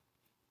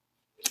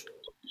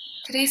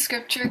Today's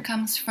scripture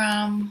comes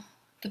from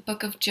the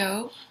book of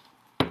Job,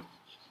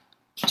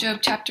 Job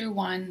chapter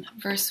 1,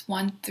 verse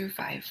 1 through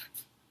 5.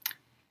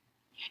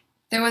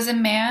 There was a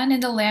man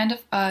in the land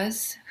of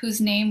Uz whose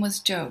name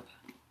was Job.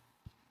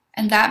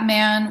 And that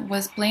man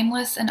was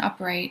blameless and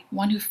upright,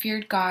 one who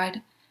feared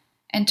God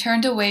and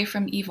turned away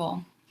from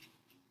evil.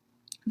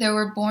 There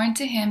were born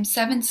to him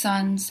 7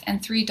 sons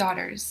and 3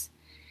 daughters.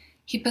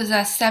 He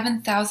possessed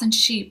 7,000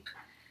 sheep,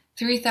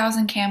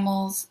 3,000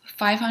 camels,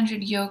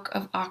 500 yoke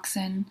of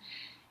oxen,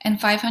 and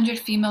 500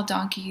 female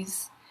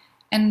donkeys,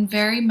 and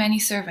very many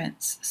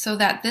servants, so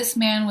that this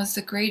man was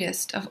the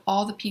greatest of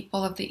all the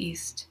people of the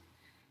East.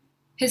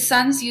 His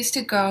sons used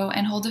to go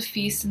and hold a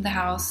feast in the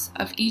house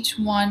of each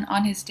one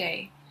on his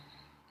day,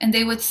 and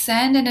they would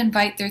send and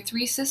invite their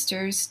 3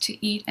 sisters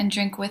to eat and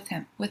drink with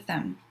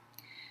them.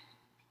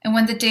 And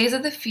when the days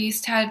of the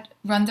feast had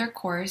run their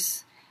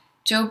course,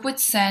 Job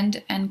would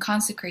send and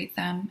consecrate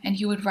them, and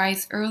he would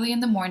rise early in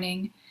the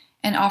morning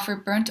and offer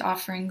burnt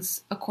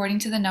offerings according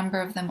to the number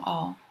of them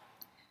all.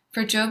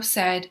 For Job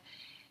said,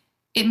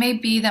 "It may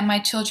be that my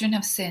children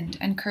have sinned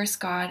and cursed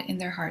God in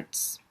their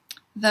hearts."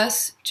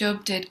 Thus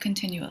Job did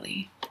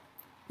continually.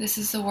 This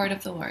is the word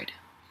of the Lord.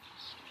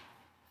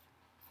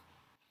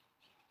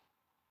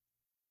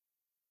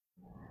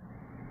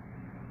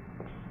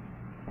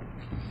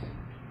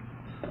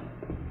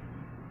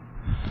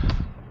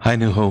 Hi,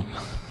 New Hope.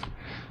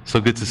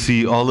 So good to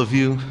see all of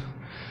you.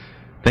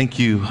 Thank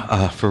you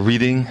for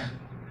reading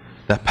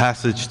that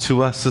passage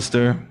to us,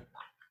 sister.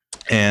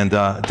 And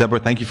Deborah,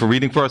 thank you for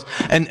reading for us.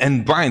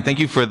 And Brian, thank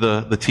you for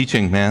the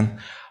teaching,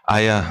 man.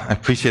 I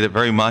appreciate it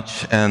very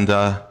much. And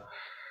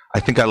I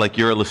think I like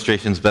your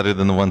illustrations better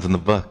than the ones in the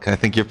book. I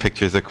think your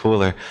pictures are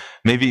cooler.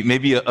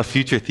 Maybe a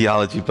future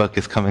theology book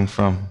is coming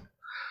from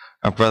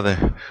our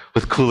brother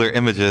with cooler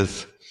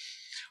images.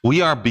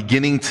 We are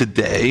beginning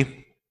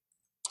today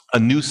a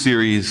new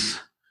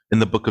series in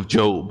the book of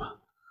Job.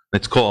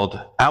 It's called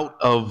Out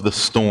of the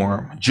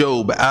Storm.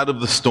 Job, Out of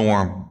the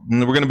Storm.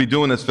 And we're going to be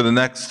doing this for the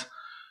next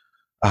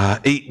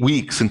 8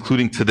 weeks,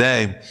 including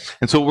today.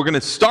 And so what we're going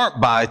to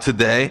start by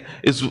today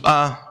is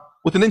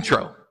with an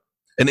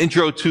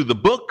intro to the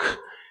book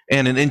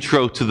and an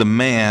intro to the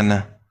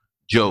man,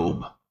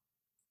 Job.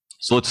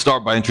 So let's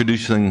start by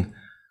introducing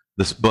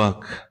this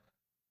book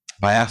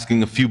by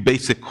asking a few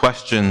basic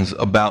questions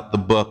about the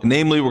book.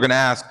 Namely, we're going to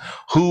ask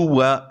who,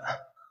 what,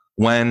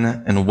 when,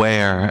 and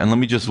where. And let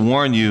me just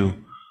warn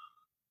you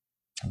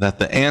that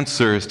the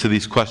answers to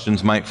these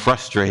questions might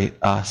frustrate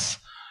us,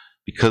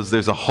 because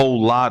there's a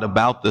whole lot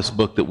about this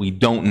book that we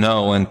don't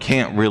know and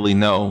can't really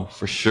know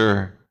for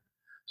sure.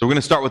 So we're going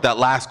to start with that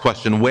last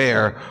question,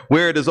 where?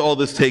 Where does all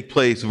this take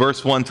place?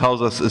 Verse 1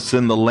 tells us it's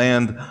in the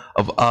land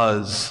of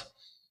Uz.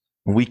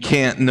 We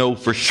can't know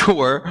for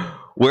sure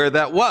where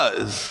that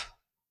was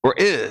or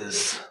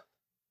is.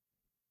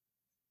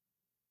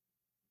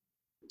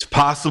 It's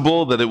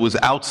possible that it was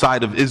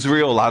outside of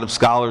Israel. A lot of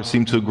scholars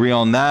seem to agree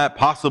on that.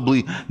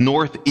 Possibly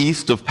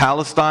northeast of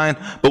Palestine,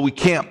 but we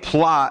can't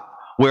plot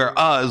where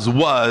Uz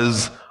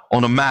was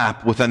on a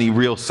map with any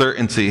real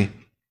certainty.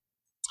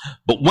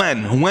 But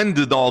when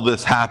did all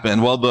this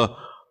happen? Well, the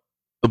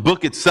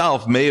book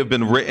itself may have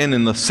been written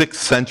in the 6th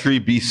century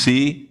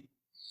BC,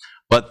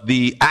 but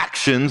the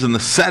actions and the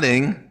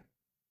setting,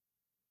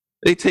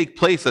 they take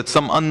place at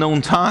some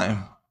unknown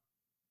time.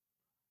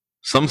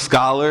 Some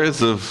scholars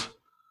have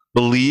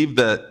believed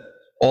that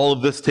all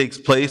of this takes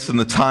place in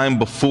the time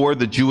before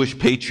the Jewish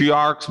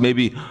patriarchs,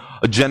 maybe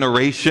a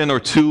generation or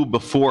 2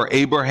 before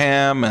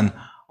Abraham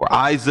or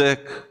Isaac.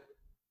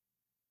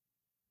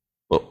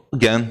 Well,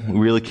 again, we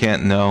really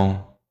can't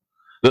know.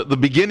 The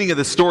beginning of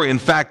the story, in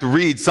fact,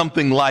 reads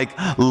something like,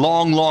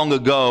 long, long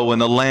ago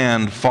in a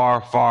land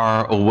far,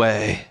 far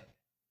away.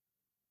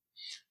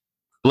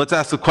 Let's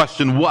ask the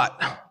question,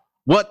 what?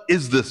 What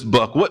is this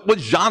book? What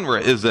genre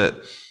is it?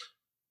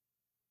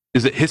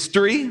 Is it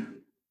history?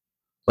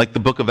 Like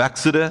the book of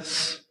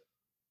Exodus,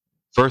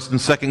 1st and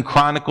 2nd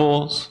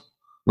Chronicles,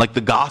 like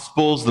the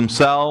Gospels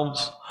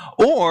themselves?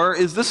 Or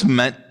is this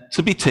meant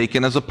to be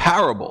taken as a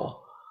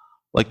parable,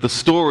 like the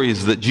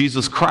stories that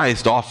Jesus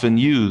Christ often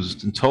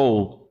used and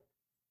told?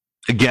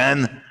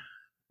 Again,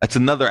 that's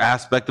another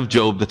aspect of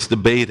Job that's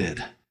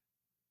debated.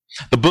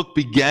 The book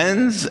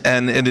begins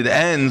and it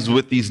ends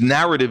with these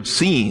narrative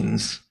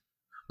scenes,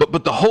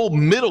 but the whole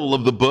middle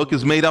of the book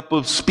is made up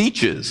of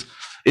speeches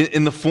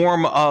in the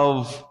form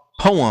of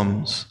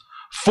poems,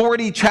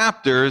 40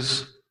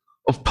 chapters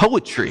of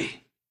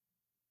poetry.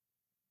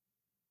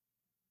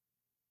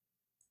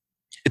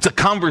 It's a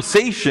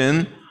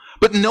conversation,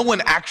 but no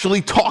one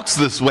actually talks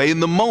this way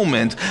in the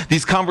moment.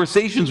 These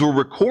conversations were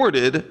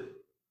recorded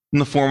in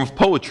the form of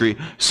poetry.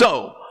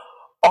 So,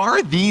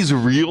 are these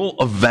real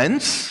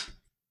events,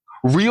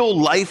 real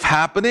life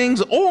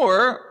happenings,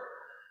 or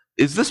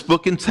is this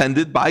book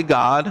intended by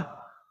God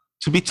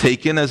to be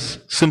taken as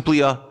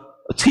simply a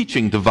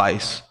teaching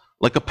device,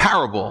 like a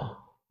parable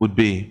would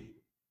be?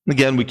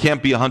 Again, we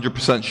can't be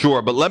 100%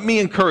 sure, but let me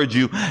encourage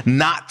you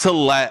not to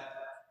let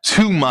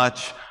too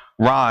much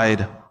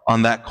ride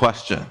on that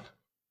question.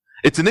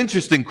 It's an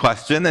interesting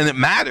question, and it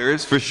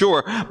matters for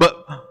sure,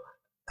 but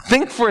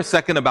think for a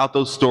second about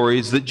those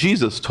stories that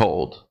Jesus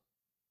told.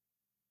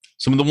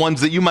 Some of the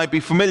ones that you might be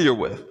familiar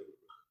with.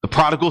 The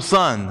prodigal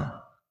son.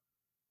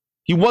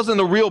 He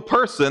wasn't a real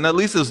person, at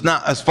least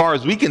as far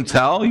as we can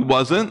tell, he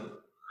wasn't.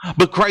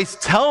 But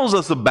Christ tells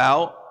us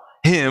about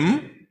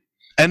him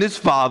and his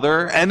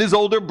father and his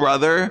older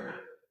brother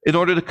in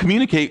order to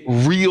communicate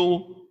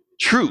real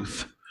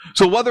truth.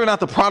 So whether or not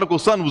the prodigal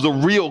son was a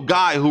real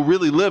guy who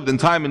really lived in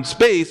time and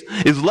space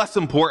is less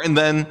important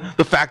than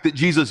the fact that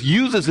Jesus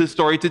uses his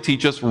story to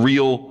teach us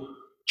real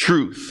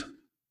truth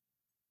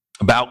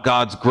about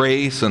God's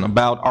grace and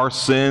about our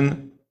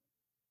sin.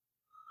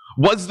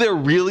 Was there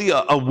really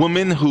a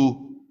woman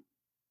who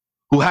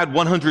had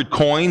 100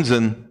 coins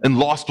and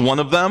lost one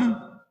of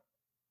them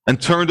and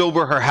turned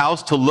over her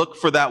house to look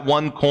for that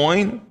one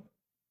coin?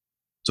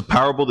 It's a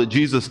parable that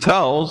Jesus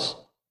tells.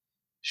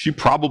 She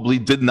probably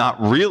did not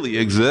really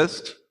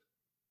exist.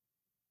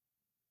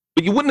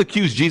 But you wouldn't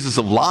accuse Jesus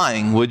of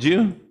lying, would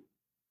you?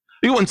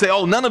 You wouldn't say,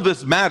 oh, none of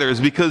this matters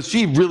because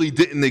she really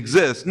didn't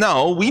exist.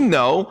 No, we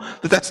know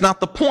that that's not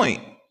the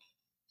point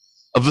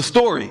of the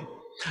story.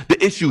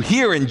 The issue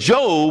here in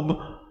Job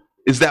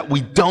is that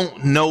we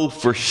don't know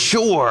for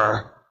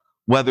sure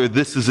whether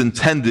this is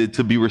intended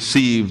to be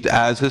received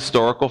as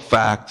historical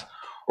fact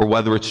or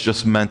whether it's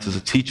just meant as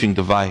a teaching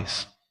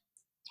device.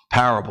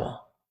 Parable.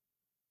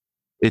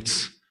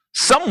 It's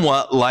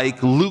somewhat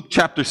like Luke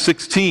chapter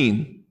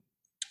 16,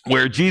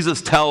 where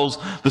Jesus tells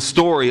the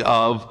story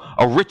of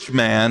a rich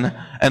man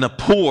and a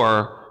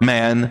poor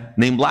man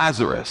named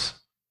Lazarus.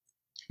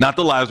 Not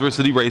the Lazarus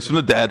that he raised from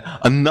the dead,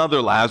 another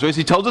Lazarus.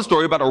 He tells a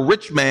story about a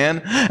rich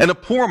man and a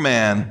poor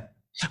man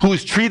who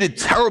is treated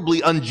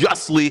terribly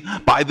unjustly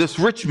by this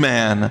rich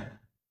man.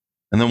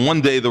 And then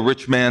one day the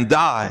rich man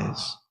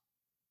dies.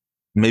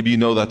 Maybe you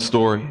know that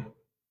story.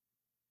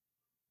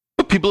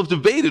 But people have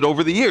debated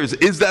over the years,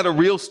 is that a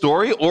real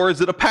story or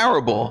is it a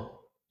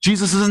parable?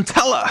 Jesus doesn't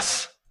tell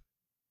us.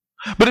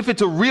 But if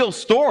it's a real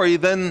story,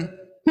 then,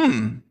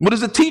 what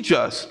does it teach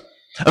us?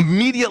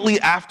 Immediately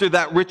after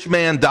that rich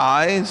man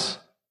dies,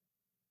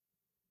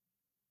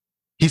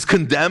 he's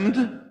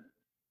condemned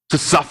to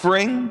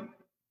suffering,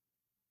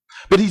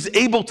 but he's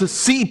able to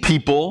see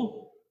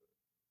people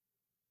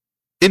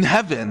in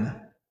heaven,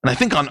 and I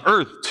think on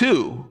earth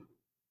too.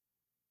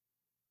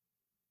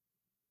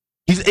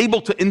 He's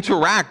able to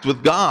interact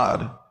with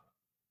God.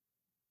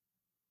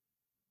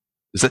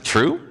 Is that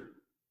true?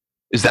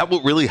 Is that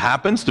what really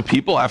happens to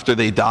people after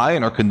they die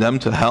and are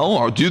condemned to hell?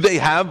 Or do they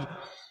have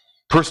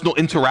personal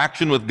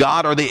interaction with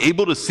God? Are they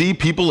able to see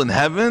people in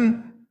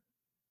heaven?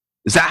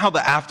 Is that how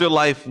the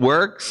afterlife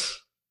works?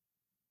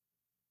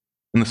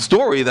 In the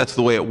story, that's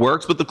the way it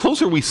works. But the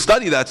closer we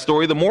study that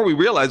story, the more we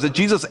realize that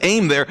Jesus'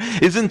 aim there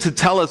isn't to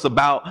tell us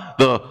about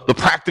the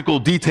practical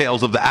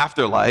details of the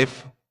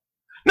afterlife.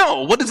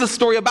 No, what is the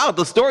story about?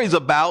 The story is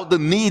about the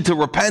need to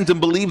repent and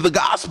believe the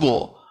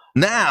gospel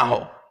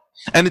now.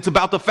 And it's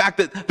about the fact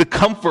that the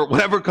comfort,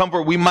 whatever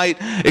comfort we might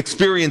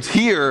experience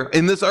here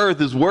in this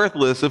earth, is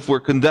worthless if we're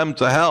condemned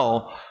to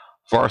hell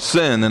for our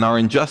sin and our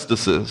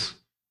injustices.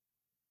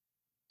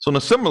 So in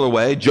a similar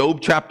way, Job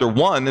chapter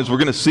 1, as we're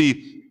going to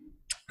see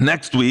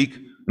next week,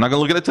 I'm not going to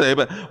look at it today,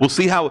 but we'll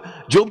see how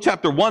Job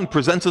chapter 1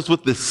 presents us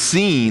with this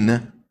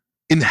scene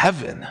in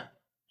heaven.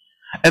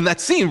 And that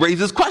scene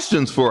raises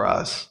questions for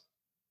us.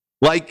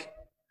 Like,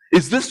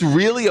 is this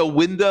really a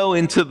window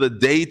into the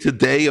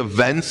day-to-day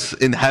events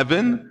in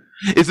heaven?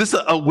 Is this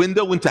a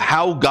window into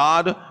how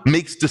God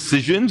makes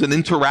decisions and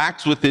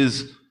interacts with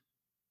his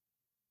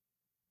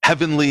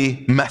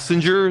heavenly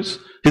messengers,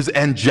 his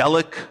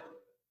angelic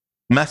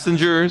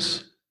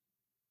messengers?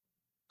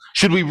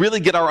 Should we really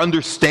get our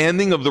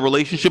understanding of the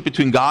relationship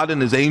between God and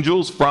his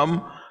angels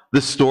from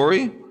this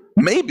story?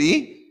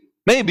 Maybe.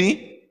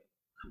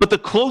 But the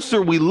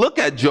closer we look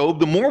at Job,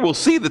 the more we'll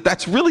see that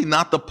that's really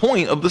not the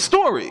point of the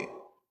story.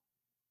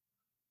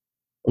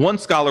 One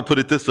scholar put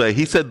it this way.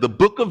 He said the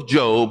book of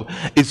Job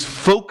is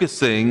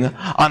focusing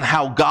on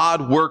how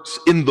God works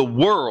in the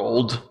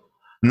world,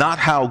 not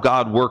how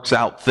God works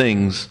out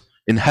things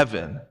in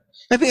heaven.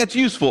 I think that's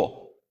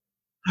useful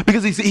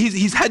because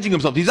he's hedging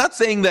himself. He's not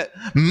saying that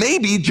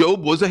maybe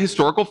Job was a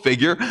historical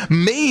figure.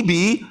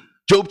 Maybe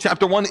Job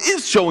chapter 1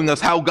 is showing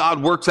us how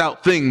God works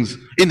out things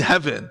in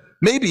heaven.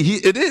 Maybe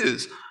it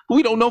is.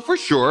 We don't know for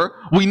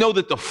sure. We know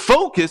that the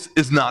focus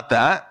is not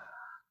that.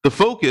 The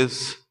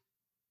focus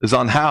is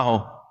on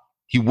how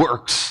he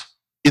works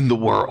in the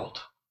world.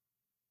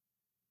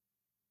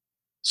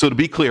 So to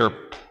be clear,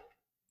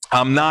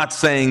 I'm not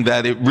saying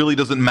that it really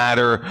doesn't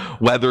matter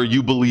whether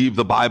you believe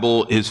the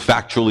Bible is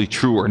factually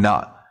true or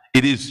not.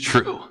 It is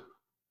true.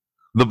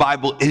 The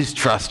Bible is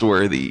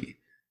trustworthy.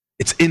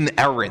 It's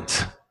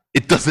inerrant.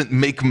 It doesn't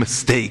make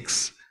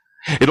mistakes.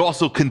 It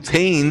also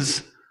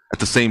contains, at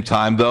the same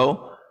time,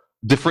 though,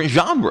 different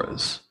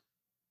genres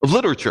of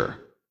literature.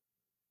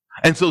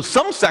 And so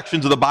some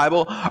sections of the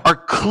Bible are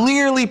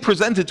clearly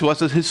presented to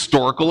us as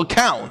historical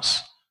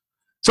accounts.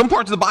 Some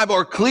parts of the Bible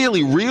are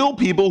clearly real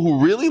people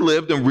who really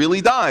lived and really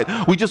died.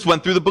 We just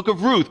went through the book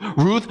of Ruth.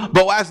 Ruth,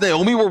 Boaz,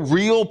 Naomi were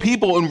real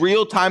people in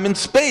real time and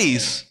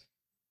space.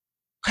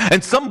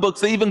 And some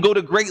books, they even go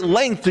to great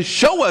length to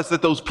show us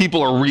that those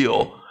people are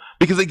real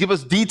because they give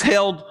us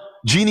detailed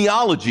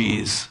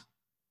genealogies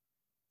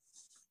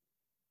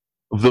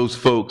of those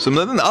folks. And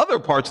then in other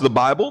parts of the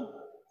Bible,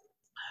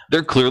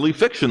 they're clearly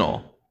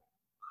fictional.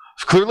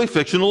 Clearly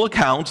fictional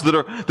accounts that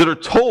are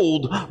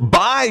told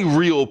by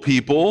real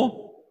people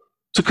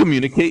to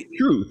communicate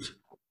truth,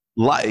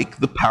 like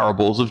the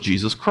parables of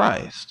Jesus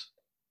Christ.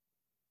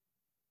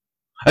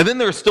 And then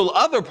there are still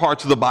other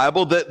parts of the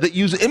Bible that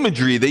use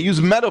imagery, they use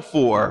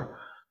metaphor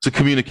to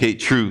communicate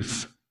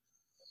truth,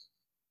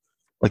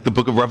 like the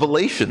book of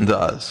Revelation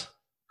does.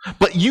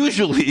 But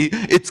usually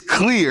it's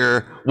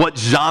clear what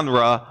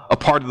genre a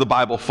part of the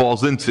Bible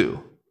falls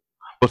into.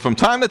 But from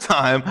time to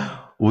time,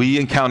 we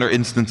encounter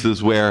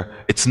instances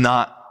where it's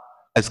not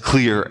as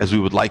clear as we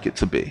would like it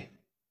to be.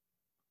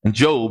 And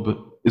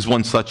Job is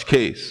one such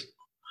case.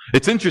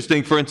 It's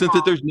interesting, for instance,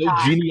 that there's no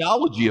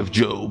genealogy of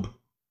Job.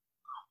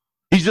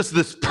 He's just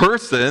this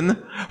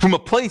person from a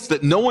place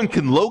that no one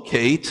can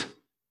locate.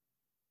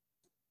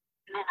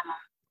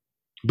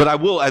 But I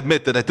will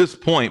admit that at this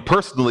point,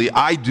 personally,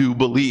 I do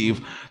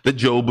believe that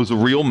Job was a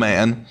real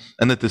man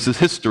and that this is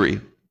history.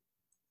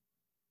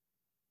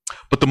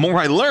 But the more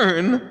I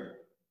learn,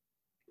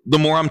 the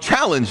more I'm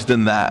challenged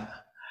in that.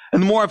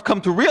 And the more I've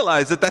come to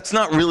realize that that's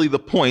not really the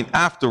point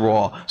after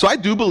all. So I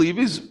do believe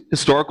he's a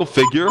historical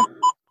figure,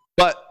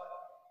 but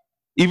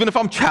even if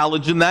I'm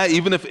challenged in that,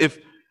 even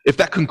if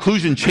that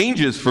conclusion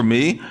changes for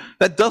me,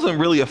 that doesn't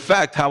really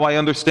affect how I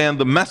understand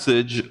the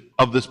message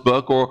of this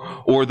book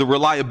or the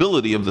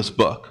reliability of this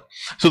book.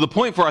 So the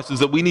point for us is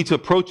that we need to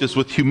approach this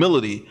with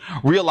humility,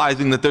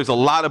 realizing that there's a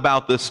lot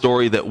about this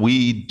story that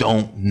we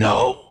don't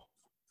know.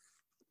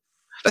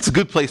 That's a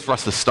good place for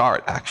us to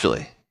start,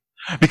 actually.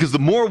 Because the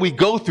more we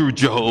go through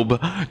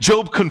Job,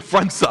 Job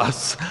confronts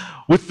us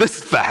with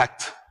this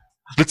fact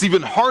that's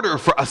even harder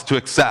for us to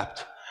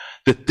accept,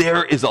 that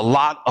there is a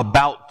lot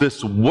about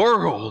this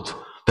world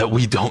that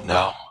we don't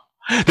know.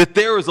 That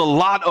there is a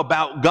lot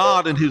about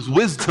God and his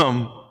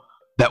wisdom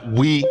that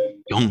we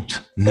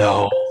don't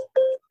know.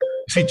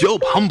 See,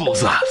 Job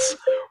humbles us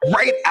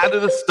right out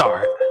of the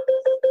start,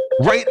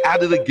 right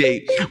out of the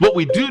gate. What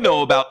we do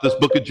know about this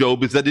book of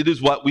Job is that it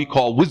is what we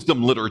call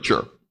wisdom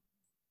literature.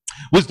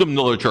 Wisdom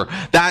literature.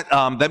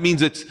 That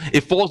means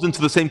it falls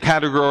into the same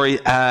category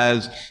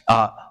as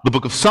the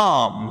book of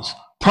Psalms,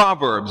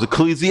 Proverbs,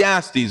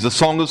 Ecclesiastes, the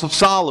Songs of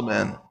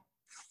Solomon.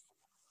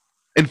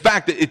 In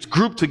fact, it's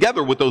grouped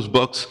together with those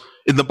books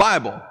in the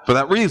Bible for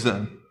that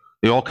reason.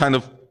 They all kind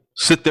of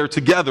sit there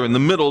together in the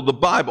middle of the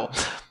Bible.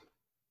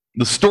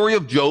 The story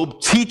of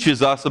Job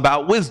teaches us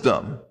about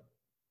wisdom,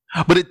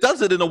 but it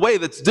does it in a way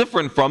that's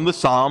different from the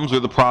Psalms or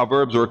the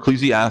Proverbs or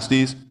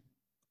Ecclesiastes.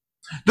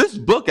 This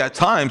book at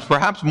times,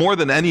 perhaps more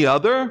than any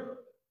other,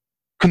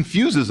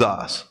 confuses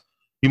us.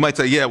 You might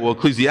say, yeah, well,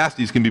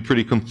 Ecclesiastes can be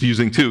pretty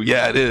confusing too.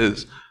 Yeah, it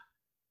is.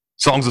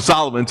 Songs of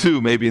Solomon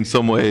too, maybe in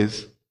some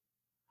ways.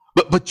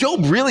 But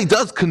Job really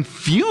does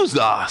confuse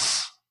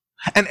us.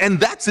 And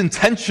that's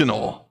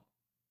intentional.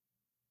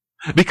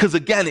 Because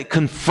again, it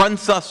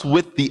confronts us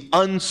with the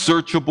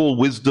unsearchable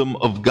wisdom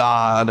of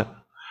God.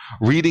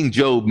 Reading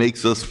Job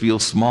makes us feel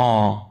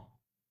small.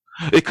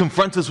 It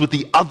confronts us with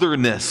the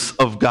otherness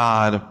of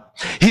God.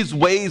 His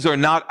ways are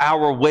not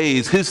our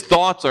ways. His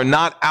thoughts are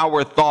not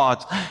our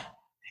thoughts.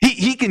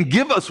 He can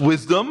give us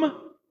wisdom,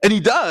 and he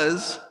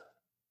does,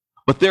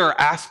 but there are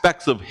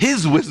aspects of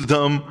his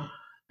wisdom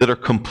that are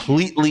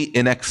completely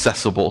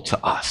inaccessible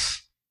to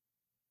us.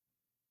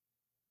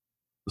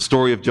 The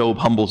story of Job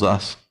humbles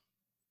us.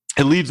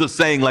 It leaves us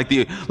saying,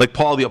 like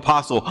Paul the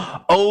Apostle,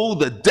 oh,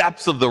 the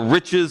depths of the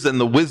riches and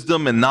the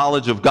wisdom and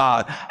knowledge of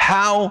God.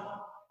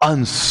 How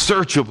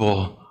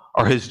unsearchable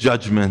are his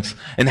judgments,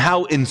 and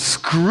how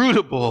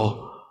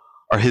inscrutable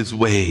are his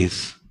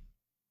ways.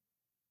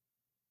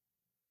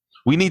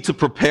 We need to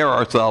prepare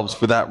ourselves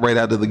for that right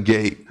out of the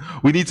gate.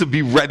 We need to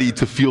be ready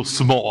to feel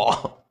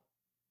small.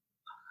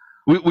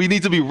 We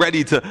need to be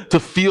ready to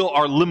feel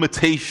our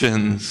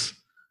limitations.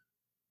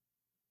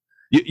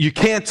 You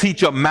can't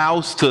teach a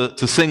mouse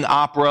to sing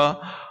opera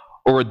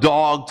or a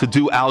dog to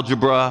do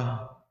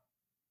algebra.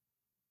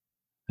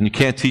 And you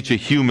can't teach a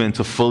human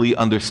to fully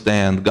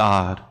understand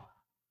God,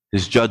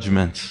 his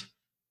judgments,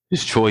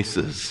 his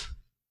choices.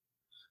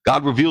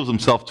 God reveals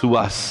himself to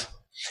us.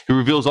 He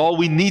reveals all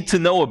we need to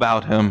know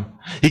about him.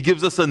 He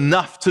gives us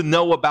enough to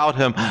know about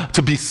him,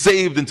 to be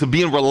saved and to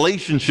be in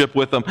relationship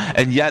with him.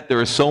 And yet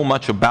there is so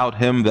much about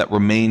him that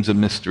remains a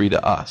mystery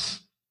to us.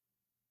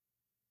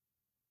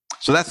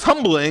 So that's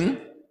humbling,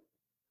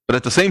 but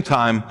at the same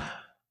time,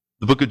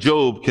 the book of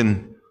Job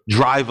can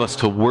drive us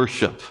to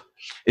worship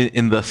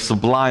in the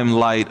sublime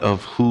light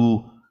of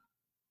who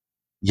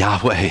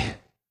Yahweh,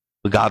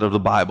 the God of the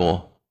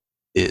Bible,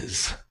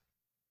 is.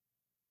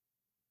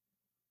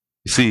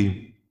 You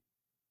see,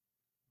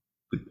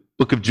 the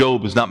book of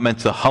Job is not meant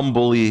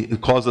to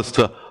cause us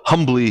to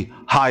humbly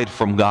hide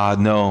from God.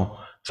 No,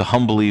 to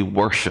humbly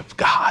worship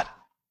God.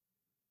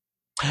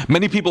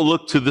 Many people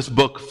look to this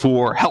book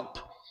for help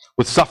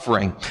with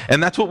suffering,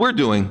 and that's what we're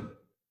doing.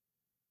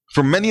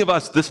 For many of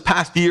us, this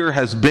past year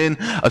has been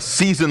a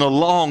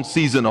long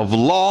season of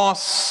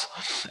loss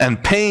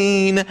and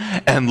pain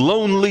and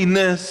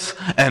loneliness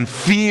and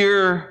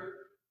fear.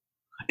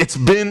 It's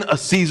been a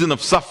season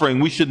of suffering.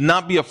 We should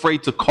not be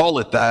afraid to call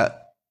it that.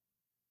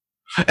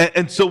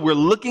 And so we're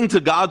looking to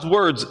God's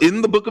words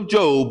in the book of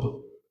Job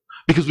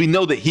because we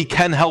know that he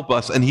can help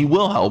us and he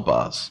will help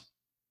us.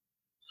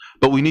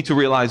 But we need to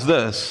realize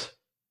this: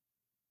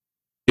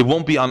 it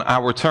won't be on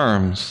our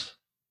terms.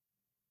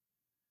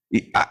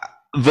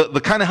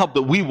 The kind of help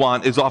that we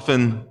want is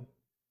often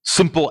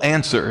simple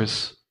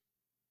answers.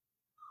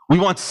 We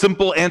want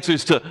simple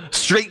answers to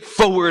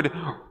straightforward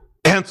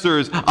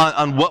answers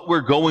on what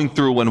we're going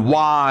through and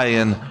why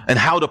and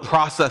how to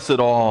process it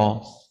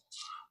all.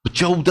 But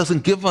Job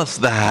doesn't give us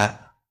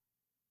that.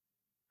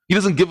 He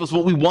doesn't give us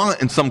what we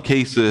want in some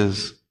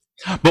cases.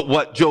 But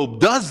what Job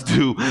does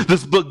do,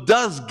 this book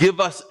does give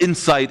us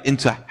insight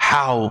into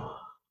how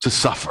to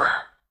suffer.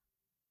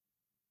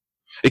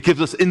 It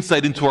gives us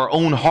insight into our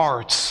own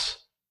hearts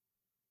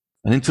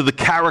and into the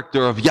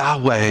character of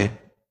Yahweh.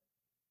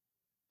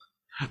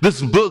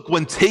 This book,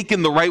 when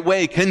taken the right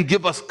way, can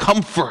give us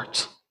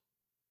comfort.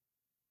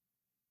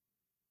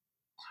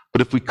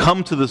 But if we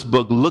come to this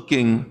book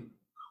looking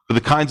for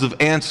the kinds of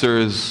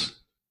answers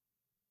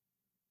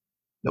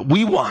that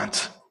we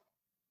want,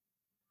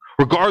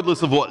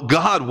 regardless of what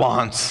God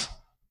wants,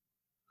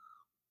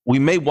 we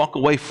may walk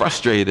away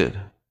frustrated,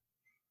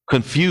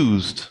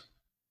 confused.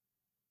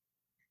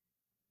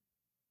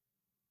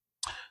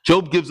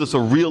 Job gives us a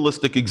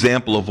realistic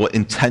example of what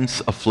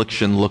intense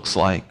affliction looks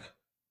like.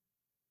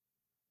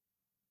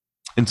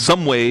 In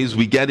some ways,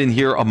 we get in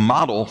here a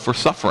model for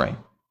suffering.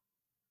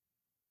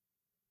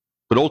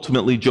 But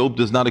ultimately, Job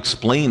does not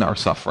explain our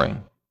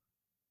suffering,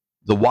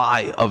 the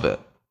why of it.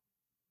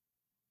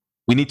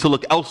 We need to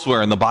look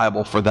elsewhere in the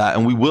Bible for that,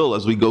 and we will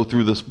as we go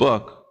through this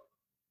book.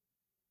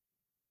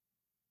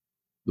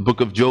 The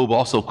book of Job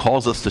also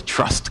calls us to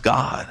trust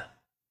God,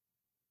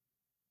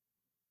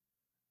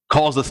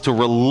 calls us to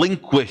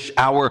relinquish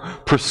our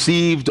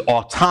perceived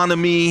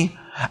autonomy,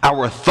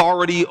 our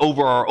authority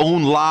over our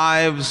own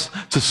lives,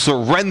 to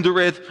surrender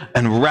it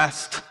and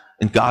rest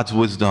in God's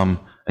wisdom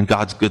and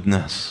God's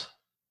goodness.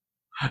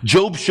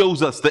 Job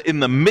shows us that in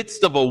the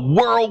midst of a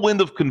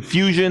whirlwind of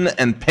confusion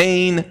and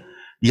pain,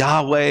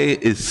 Yahweh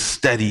is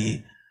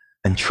steady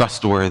and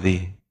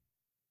trustworthy.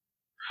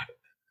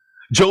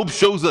 Job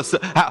shows us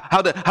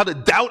how to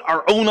doubt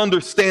our own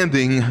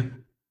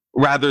understanding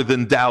rather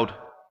than doubt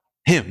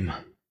him,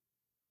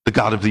 the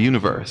God of the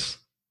universe.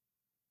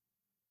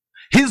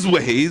 His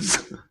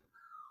ways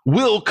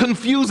will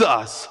confuse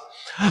us.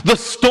 The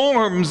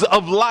storms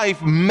of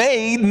life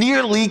may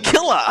nearly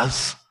kill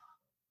us,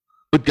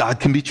 but God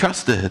can be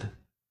trusted.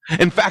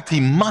 In fact, he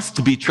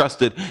must be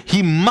trusted.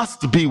 He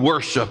must be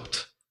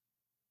worshiped.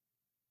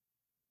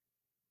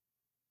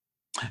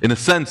 In a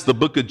sense, the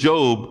book of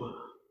Job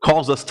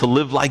calls us to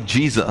live like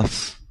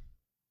Jesus,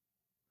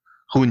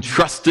 who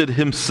entrusted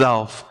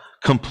himself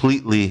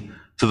completely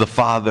to the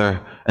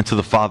Father and to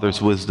the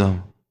Father's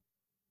wisdom.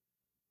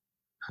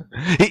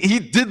 He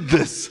did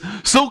this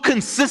so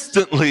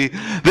consistently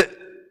that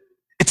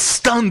it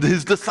stunned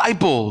his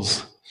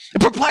disciples.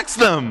 It perplexed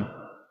them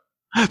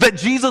that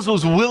Jesus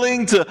was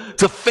willing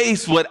to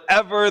face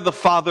whatever the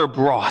Father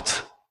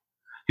brought.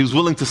 He was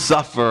willing to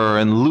suffer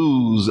and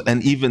lose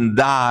and even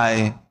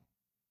die.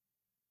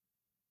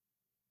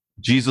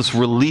 Jesus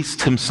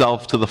released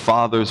himself to the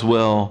Father's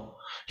will.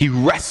 He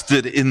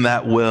rested in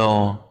that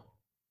will.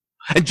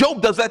 And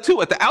Job does that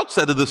too at the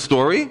outset of the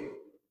story.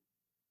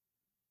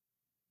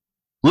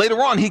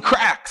 Later on, he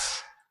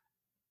cracks.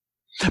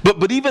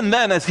 But even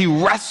then, as he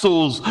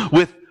wrestles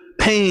with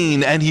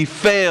pain and he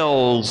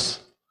fails,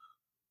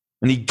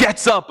 and he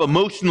gets up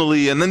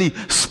emotionally and then he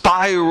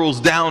spirals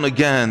down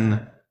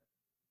again,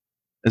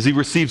 as he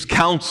receives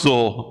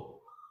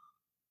counsel,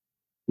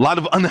 a lot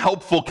of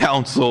unhelpful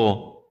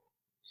counsel,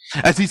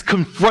 as he's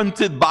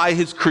confronted by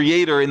his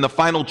Creator in the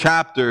final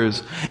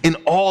chapters. In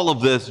all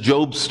of this,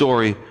 Job's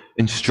story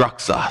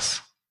instructs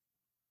us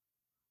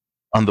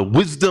on the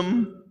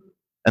wisdom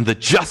and the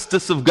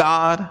justice of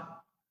God,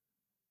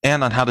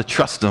 and on how to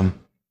trust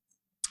him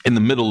in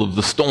the middle of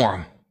the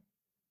storm.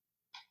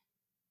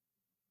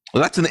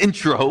 Well, that's an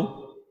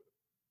intro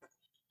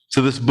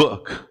to this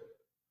book.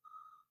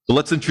 So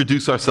let's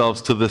introduce ourselves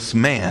to this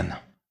man,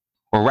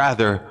 or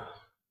rather,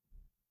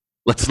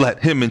 let's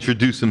let him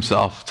introduce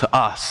himself to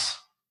us.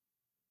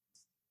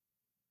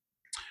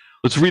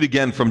 Let's read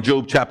again from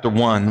Job chapter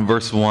 1,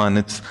 verse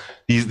 1.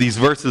 These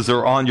verses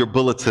are on your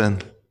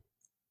bulletin.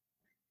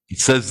 It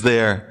says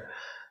there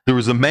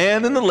was a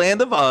man in the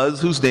land of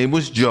Uz whose name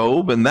was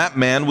Job, and that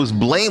man was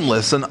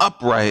blameless and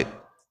upright.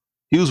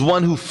 He was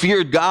one who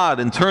feared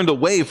God and turned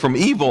away from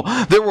evil.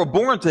 There were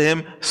born to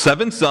him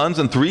 7 sons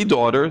and 3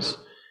 daughters.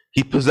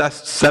 He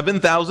possessed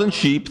 7,000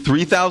 sheep,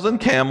 3,000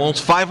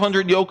 camels,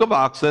 500 yoke of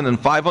oxen, and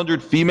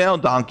 500 female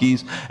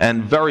donkeys,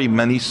 and very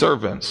many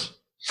servants.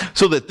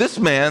 so that this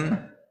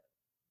man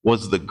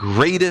was the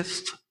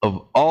greatest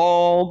of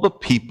all the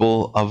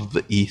people of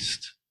the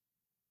East.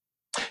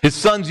 His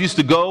sons used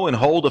to go and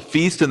hold a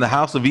feast in the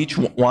house of each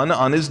one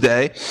on his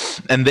day,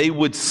 and they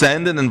would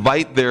send and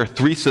invite their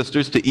 3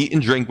 sisters to eat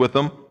and drink with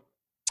them.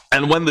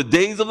 And when the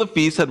days of the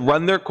feast had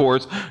run their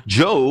course,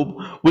 Job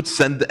would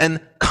send and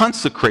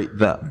consecrate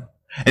them.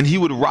 And he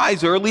would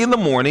rise early in the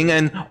morning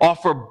and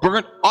offer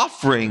burnt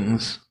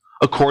offerings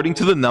according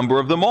to the number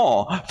of them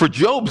all. For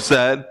Job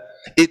said,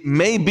 "It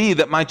may be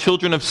that my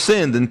children have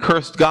sinned and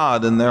cursed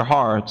God in their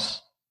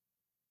hearts."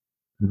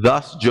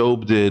 Thus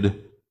Job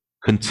did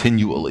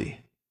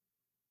continually.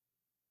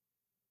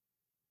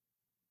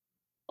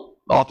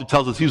 The author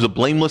tells us he was a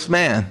blameless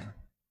man.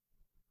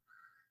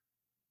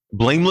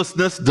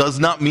 Blamelessness does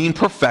not mean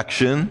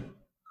perfection,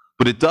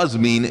 but it does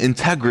mean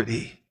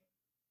integrity,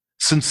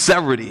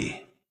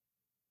 sincerity.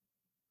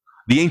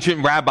 The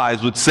ancient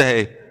rabbis would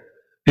say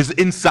his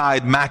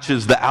inside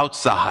matches the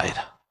outside.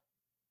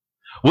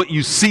 What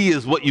you see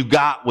is what you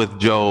got with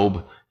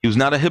Job. He was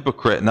not a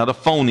hypocrite, not a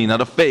phony,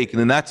 not a fake.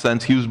 And in that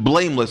sense, he was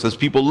blameless. As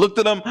people looked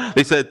at him,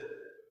 they said,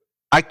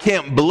 I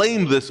can't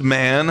blame this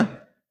man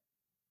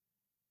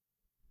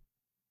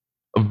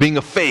of being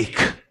a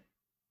fake,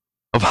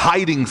 of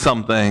hiding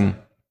something.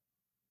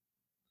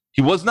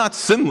 He was not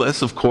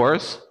sinless, of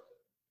course,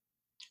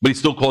 but he's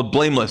still called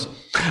blameless.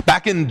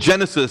 Back in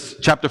Genesis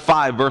chapter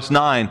 5, verse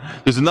 9,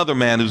 there's another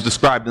man who's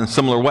described in a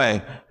similar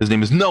way. His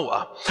name is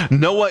Noah.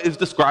 Noah is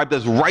described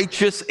as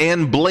righteous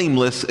and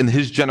blameless in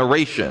his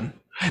generation.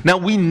 Now,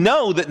 we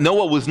know that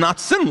Noah was not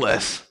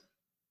sinless.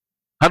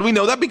 How do we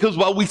know that? Because,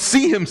 well, we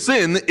see him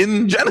sin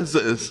in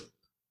Genesis.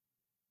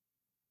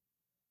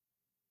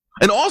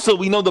 And also,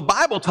 we know the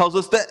Bible tells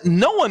us that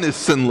no one is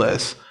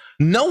sinless.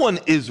 No one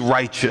is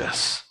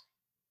righteous.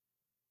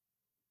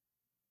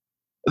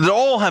 That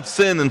all have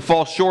sinned and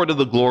fall short of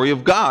the glory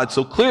of God.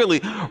 So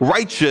clearly,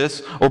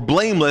 righteous or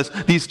blameless,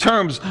 these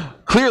terms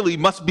clearly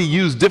must be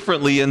used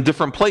differently in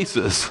different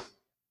places.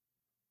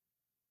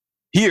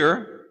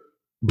 Here,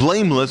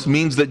 blameless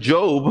means that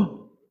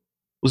Job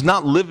was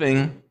not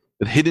living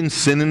with hidden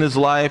sin in his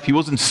life. He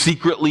wasn't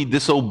secretly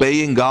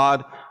disobeying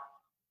God.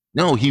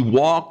 No, he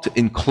walked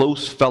in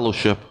close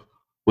fellowship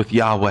with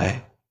Yahweh.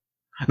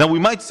 Now, we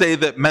might say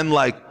that men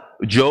like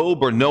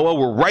Job or Noah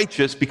were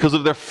righteous because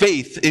of their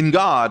faith in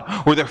God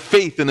or their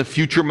faith in a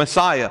future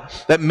Messiah.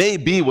 That may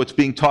be what's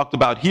being talked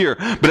about here.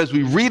 But as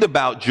we read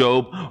about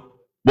Job,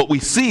 what we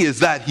see is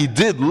that he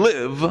did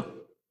live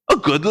a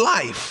good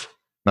life.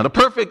 Not a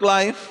perfect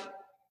life.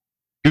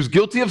 He was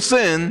guilty of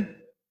sin.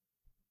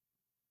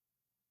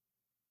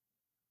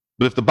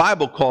 But if the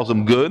Bible calls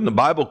him good, and the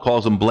Bible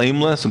calls him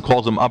blameless and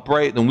calls him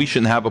upright, then we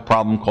shouldn't have a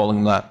problem calling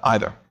him that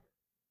either.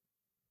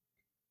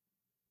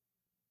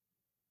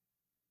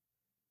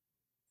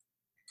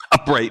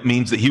 Upright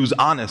means that he was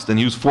honest and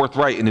he was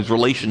forthright in his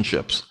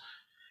relationships.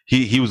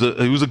 He was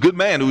a good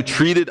man who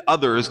treated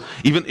others,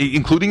 even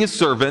including his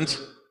servants.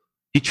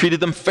 He treated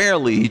them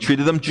fairly. He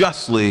treated them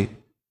justly.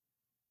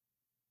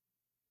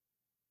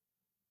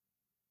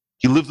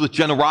 He lived with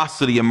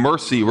generosity and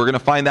mercy. We're going to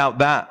find out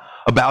that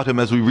about him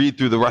as we read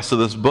through the rest of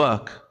this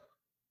book.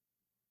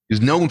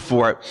 He's known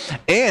for it.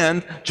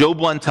 And Job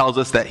 1 tells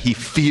us that he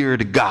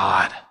feared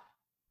God,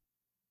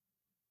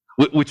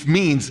 which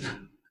means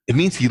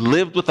he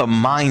lived with a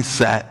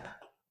mindset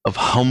of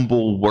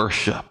humble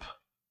worship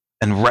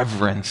and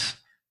reverence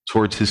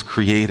towards his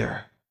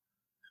Creator.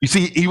 You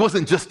see, he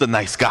wasn't just a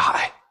nice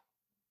guy.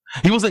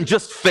 He wasn't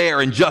just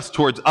fair and just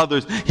towards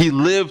others. He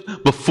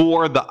lived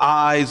before the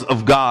eyes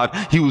of God.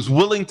 He was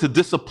willing to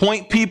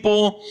disappoint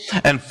people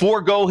and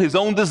forego his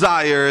own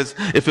desires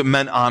if it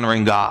meant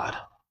honoring God.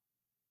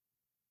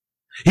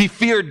 He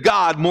feared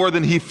God more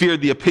than he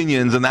feared the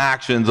opinions and the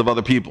actions of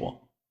other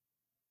people.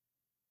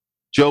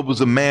 Job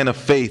was a man of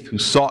faith who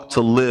sought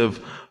to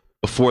live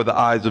before the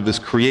eyes of his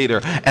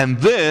Creator. And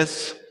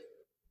this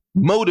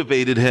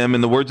motivated him,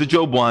 in the words of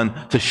Job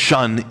 1, to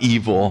shun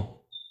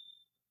evil.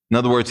 In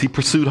other words, he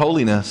pursued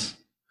holiness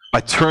by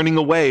turning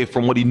away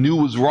from what he knew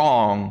was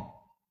wrong.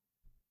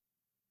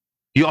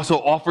 He also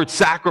offered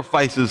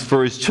sacrifices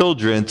for his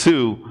children,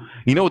 too.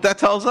 You know what that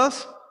tells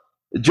us?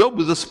 Job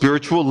was a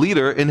spiritual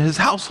leader in his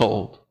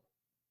household.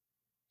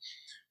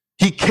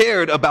 He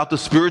cared about the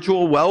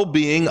spiritual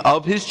well-being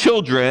of his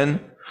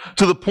children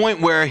to the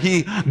point where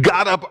he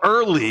got up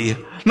early,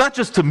 not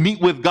just to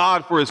meet with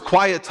God for his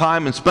quiet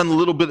time and spend a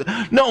little bit.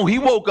 No, he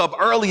woke up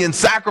early and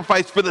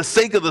sacrificed for the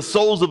sake of the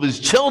souls of his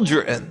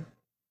children.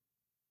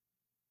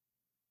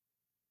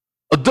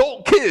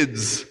 Adult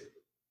kids.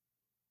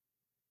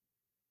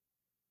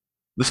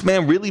 This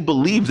man really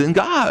believed in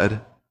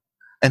God,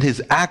 and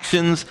his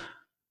actions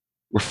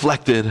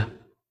reflected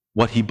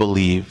what he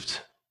believed.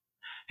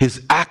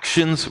 His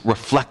actions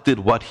reflected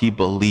what he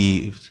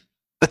believed.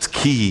 That's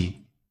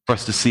key for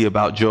us to see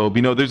about Job.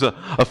 You know, there's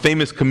a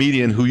famous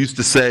comedian who used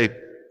to say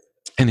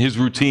in his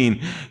routine,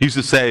 he used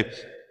to say,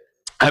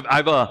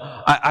 I've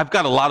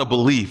got a lot of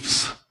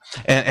beliefs,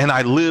 and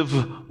I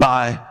live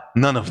by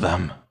none of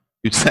them,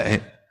 you'd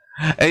say.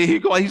 And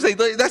he say,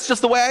 that's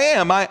just the way I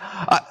am. I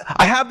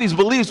have these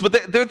beliefs,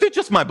 but they're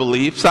just my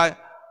beliefs. I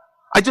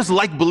just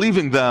like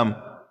believing them.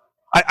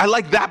 I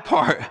like that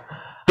part.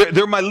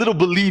 They're my little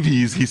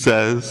believies, he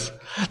says.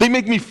 They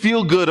make me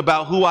feel good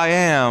about who I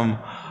am.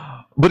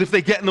 But if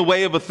they get in the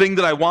way of a thing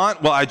that I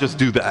want, well, I just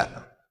do that.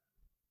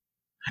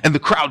 And the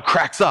crowd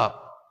cracks up.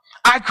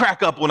 I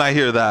crack up when I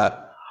hear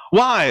that.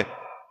 Why?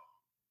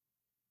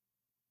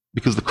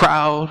 Because the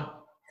crowd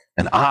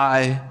and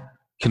I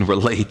can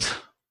relate.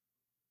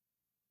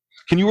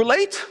 Can you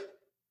relate?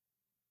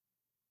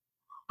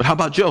 But how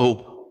about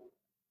Job?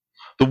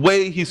 The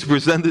way he's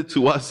presented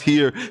to us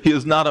here, he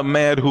is not a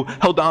man who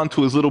held on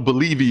to his little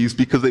believies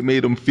because they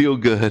made him feel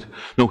good.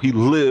 No, he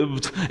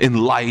lived in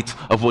light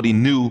of what he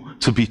knew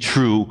to be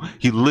true.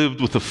 He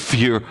lived with a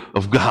fear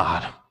of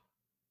God.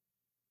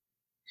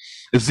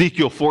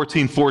 Ezekiel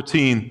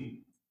 14:14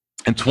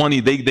 and 20,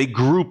 they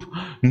group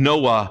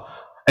Noah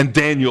and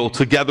Daniel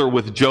together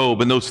with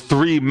Job. And those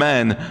three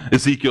men,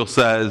 Ezekiel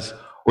says,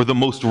 were the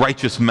most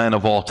righteous men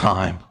of all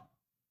time.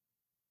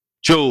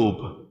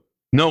 Job,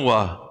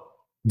 Noah,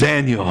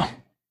 Daniel.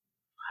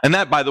 And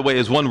that, by the way,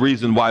 is one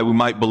reason why we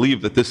might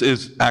believe that this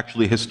is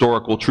actually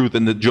historical truth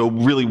and that Job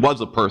really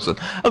was a person.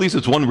 At least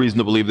it's one reason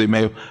to believe they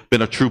may have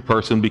been a true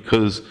person,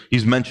 because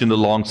he's mentioned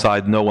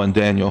alongside Noah and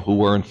Daniel, who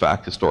were in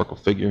fact historical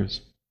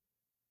figures.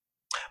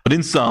 But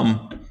in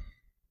sum,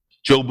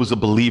 Job was a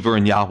believer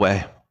in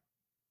Yahweh.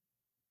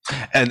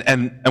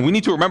 And we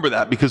need to remember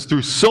that, because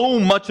through so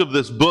much of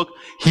this book,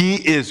 he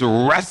is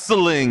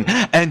wrestling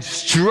and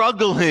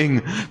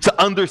struggling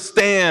to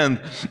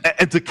understand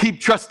and to keep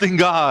trusting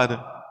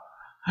God.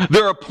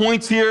 There are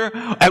points here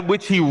at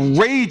which he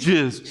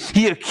rages.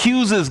 He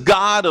accuses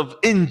God of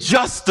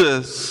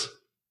injustice.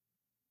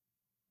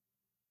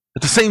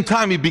 At the same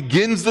time, he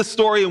begins the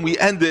story and we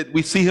end it.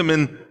 We see him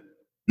in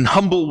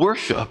humble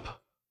worship.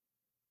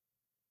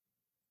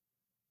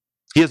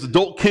 He has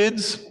adult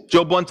kids.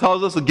 Job 1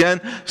 tells us,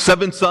 again,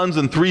 7 sons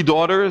and 3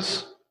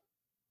 daughters.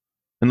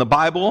 In the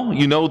Bible,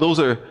 you know, those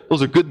are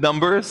good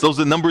numbers. Those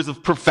are numbers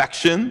of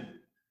perfection.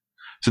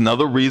 It's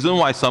another reason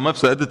why some have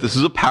said that this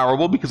is a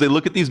parable, because they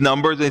look at these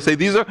numbers and they say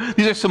these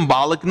are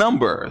symbolic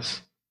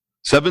numbers.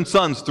 7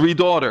 sons, 3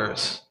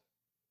 daughters.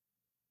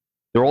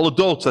 They're all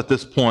adults at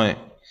this point.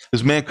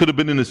 This man could have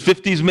been in his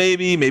 50s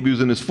maybe he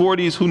was in his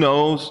 40s, who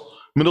knows?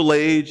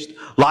 Middle-aged,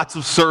 lots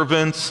of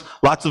servants,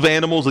 lots of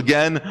animals,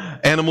 again,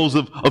 animals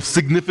of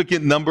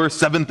significant number,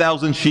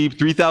 7,000 sheep,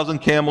 3,000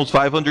 camels,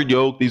 500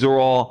 yoke. These are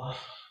all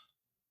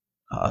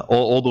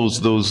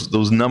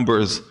those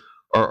numbers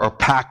are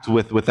packed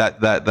with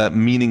that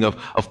meaning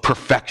of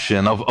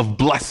perfection, of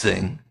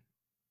blessing.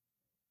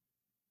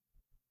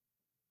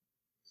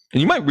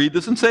 And you might read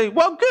this and say,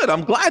 well, good,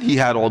 I'm glad he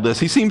had all this.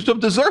 He seems to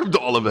have deserved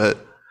all of it.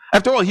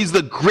 After all, he's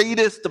the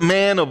greatest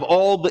man of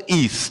all the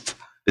East,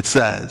 it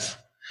says.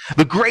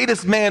 The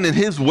greatest man in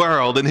his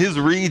world, in his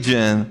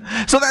region.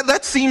 So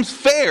that seems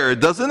fair,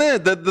 doesn't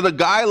it? That a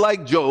guy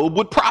like Job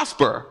would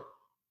prosper.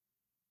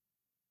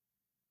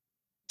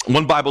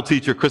 One Bible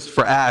teacher,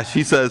 Christopher Ash,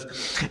 he says,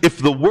 if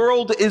the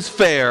world is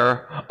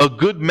fair, a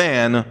good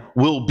man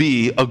will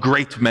be a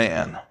great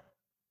man.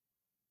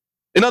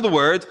 In other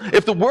words,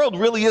 if the world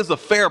really is a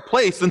fair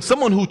place, then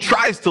someone who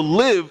tries to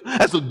live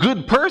as a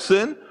good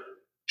person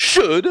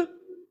should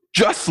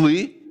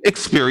justly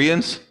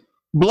experience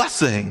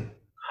blessing.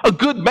 A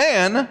good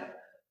man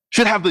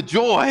should have the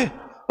joy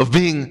of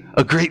being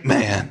a great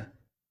man.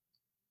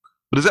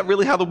 But is that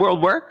really how the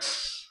world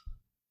works?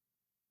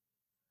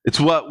 It's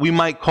what we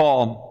might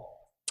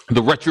call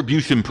the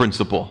retribution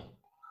principle.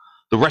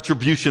 The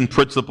retribution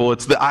principle,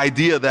 it's the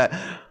idea that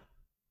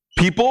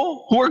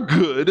people who are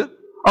good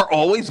are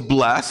always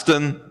blessed,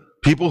 and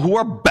people who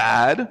are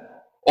bad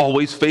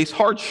always face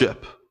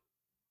hardship.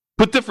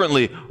 Put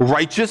differently,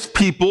 righteous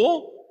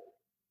people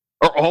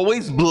are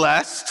always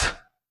blessed.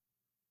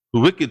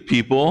 Wicked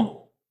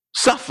people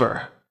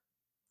suffer.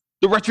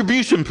 The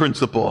retribution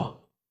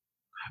principle.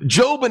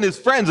 Job and his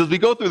friends, as we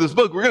go through this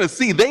book, we're going to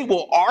see they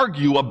will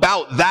argue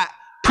about that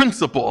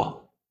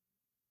principle.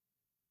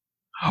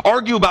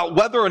 Argue about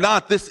whether or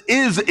not this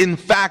is in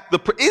fact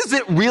is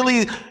it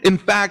really in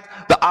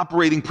fact the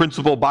operating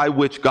principle by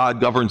which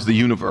God governs the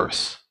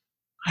universe?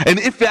 And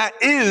if that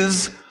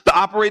is the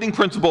operating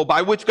principle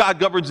by which God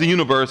governs the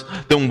universe,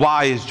 then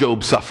why is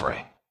Job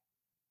suffering?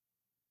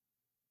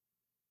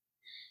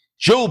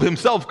 Job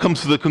himself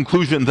comes to the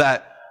conclusion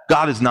that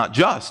God is not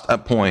just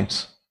at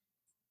points.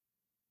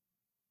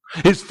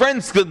 His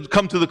friends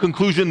come to the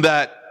conclusion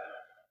that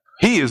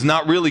he is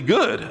not really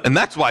good, and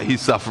that's why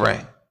he's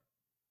suffering.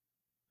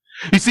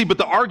 You see, but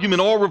the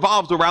argument all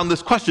revolves around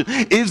this question.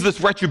 Is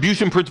this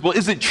retribution principle,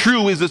 is it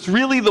true? Is this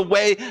really the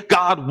way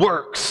God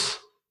works?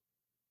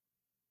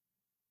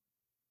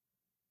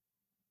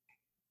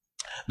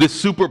 This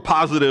super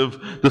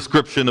positive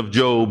description of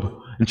Job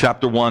in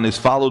chapter 1 is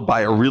followed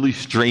by a really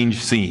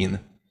strange scene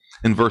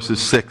in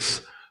verses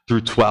 6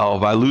 through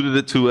 12. I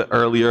alluded to it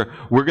earlier.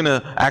 We're going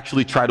to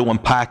actually try to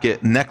unpack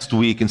it next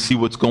week and see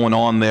what's going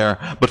on there.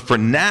 But for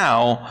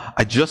now,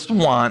 I just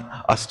want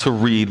us to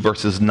read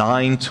verses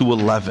 9 to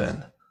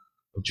 11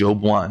 of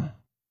Job 1.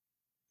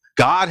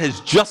 God has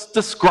just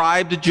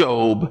described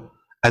Job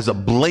as a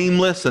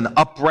blameless and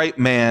upright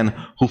man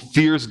who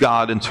fears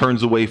God and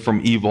turns away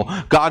from evil.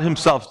 God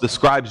himself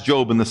describes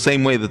Job in the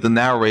same way that the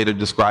narrator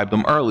described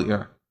him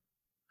earlier.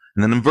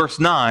 And then in verse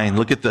 9,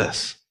 look at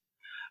this.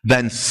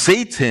 Then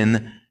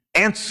Satan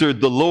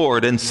answered the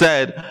Lord and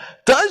said,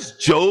 does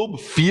Job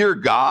fear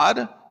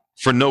God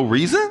for no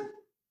reason?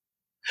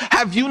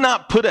 Have you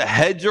not put a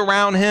hedge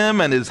around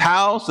him and his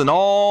house and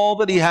all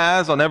that he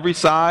has on every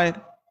side?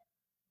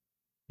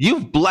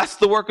 You've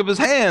blessed the work of his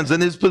hands,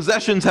 and his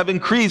possessions have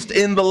increased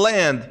in the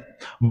land.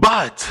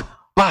 But,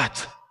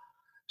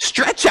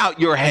 stretch out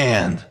your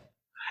hand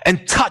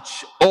and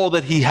touch all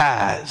that he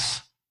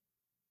has,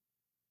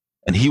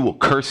 and he will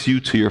curse you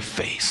to your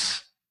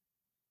face.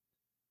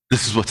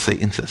 This is what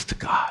Satan says to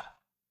God.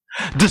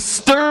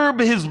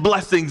 Disturb his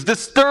blessings,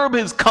 disturb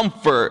his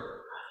comfort,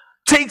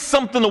 take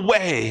something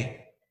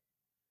away,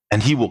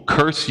 and he will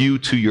curse you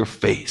to your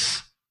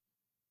face,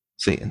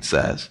 Satan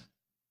says.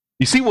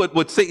 You see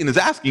what Satan is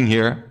asking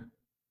here?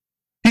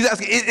 He's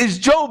asking, is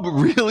Job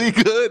really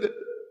good?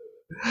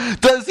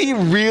 Does he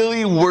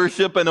really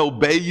worship and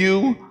obey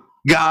you,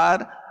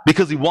 God,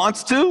 because he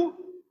wants to?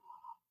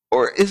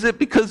 Or is it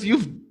because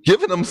you've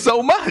given him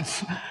so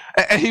much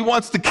and he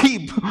wants to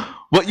keep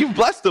what you've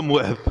blessed him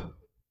with?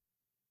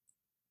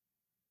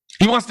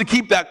 He wants to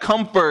keep that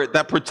comfort,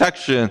 that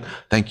protection.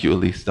 Thank you,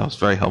 Elise. That was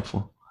very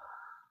helpful.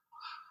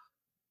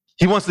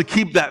 He wants to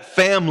keep that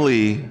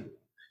family.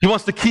 He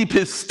wants to keep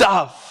his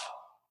stuff.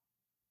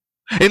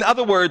 In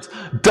other words,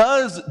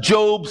 does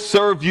Job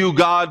serve you,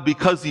 God,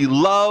 because he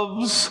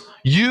loves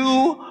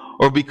you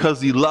or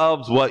because he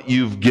loves what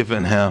you've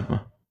given him?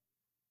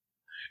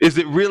 Is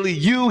it really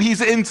you he's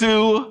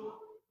into,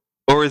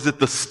 or is it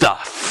the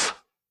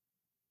stuff?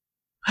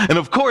 And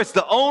of course,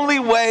 the only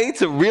way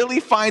to really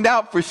find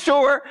out for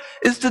sure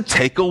is to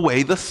take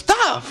away the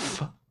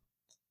stuff,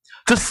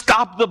 to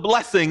stop the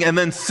blessing and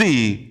then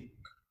see.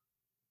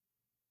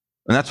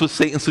 And that's what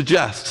Satan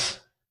suggests.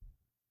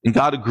 And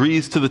God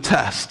agrees to the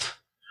test.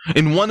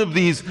 In one of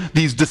these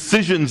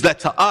decisions that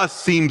to us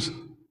seems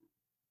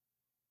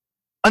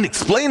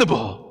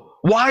unexplainable.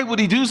 Why would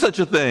he do such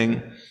a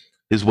thing?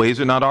 His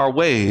ways are not our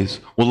ways.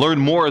 We'll learn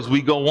more as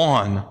we go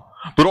on.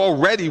 But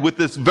already with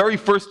this very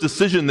first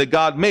decision that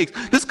God makes,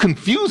 this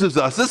confuses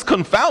us. This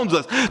confounds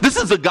us. This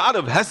is a God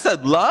of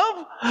Hesed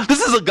love?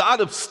 This is a God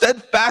of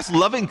steadfast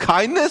loving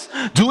kindness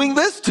doing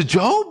this to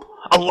Job?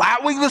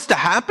 Allowing this to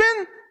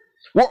happen?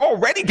 We're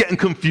already getting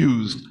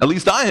confused. At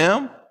least I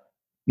am.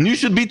 And you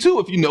should be too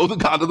if you know the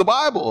God of the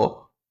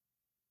Bible.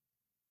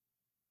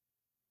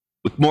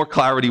 With more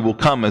clarity will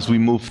come as we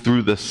move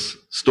through this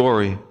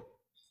story.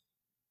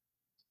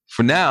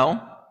 For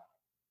now,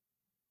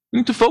 we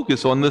need to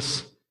focus on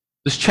this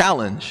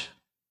challenge.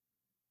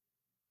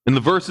 In the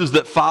verses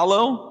that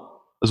follow,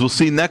 as we'll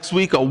see next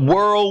week, a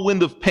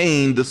whirlwind of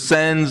pain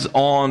descends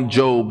on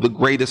Job, the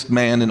greatest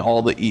man in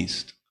all the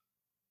East.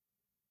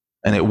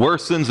 And it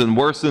worsens and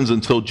worsens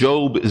until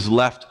Job is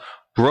left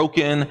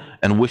broken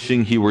and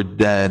wishing he were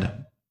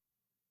dead.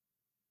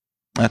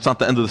 That's not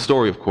the end of the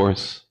story, of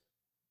course.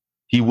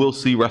 He will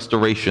see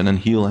restoration and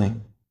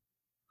healing.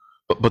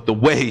 But the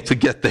way to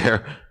get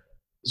there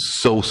is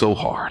so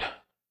hard.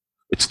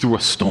 It's through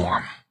a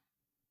storm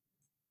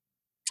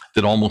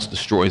that almost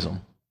destroys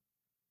him.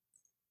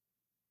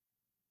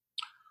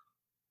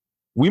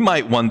 We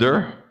might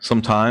wonder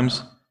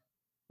sometimes,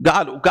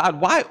 God,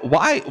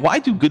 why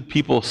do good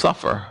people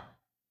suffer?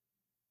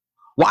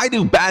 Why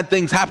do bad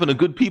things happen to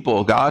good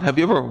people, God? Have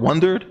you ever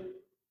wondered?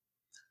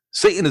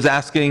 Satan is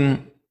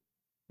asking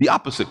the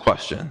opposite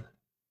question.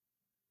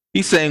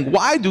 He's saying,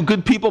 why do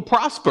good people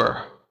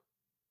prosper?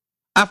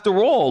 After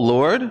all,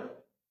 Lord,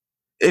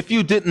 if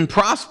you didn't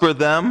prosper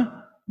them,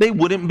 they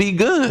wouldn't be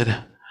good.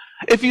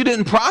 If you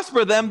didn't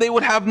prosper them, they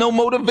would have no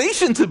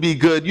motivation to be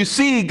good. You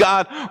see,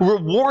 God,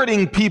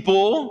 rewarding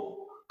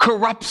people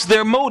corrupts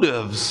their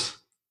motives.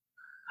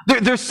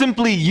 They're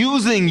simply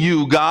using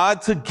you,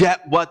 God, to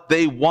get what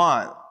they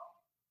want,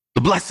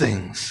 the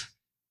blessings.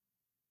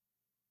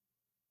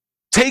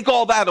 Take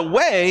all that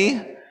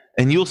away,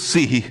 and you'll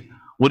see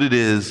what it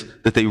is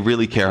that they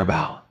really care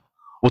about,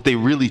 what they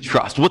really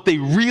trust, what they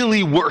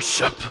really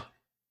worship.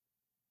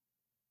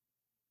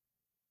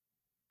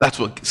 That's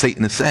what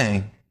Satan is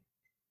saying.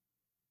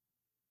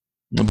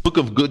 The book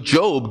of Good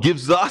Job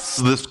gives us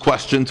this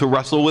question to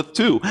wrestle with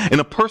too, in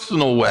a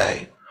personal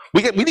way.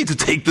 We need to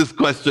take this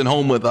question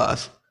home with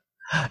us.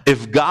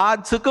 If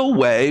God took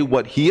away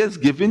what he has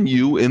given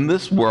you in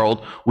this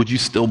world, would you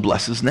still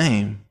bless his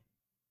name?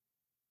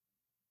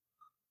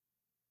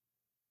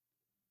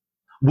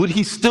 Would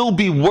he still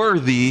be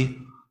worthy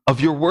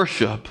of your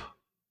worship?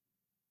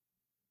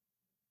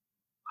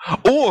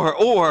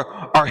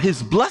 Or are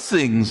his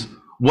blessings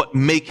what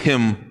make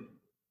him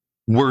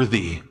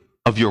worthy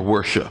of your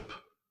worship?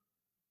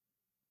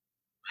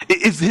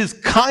 Is his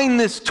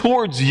kindness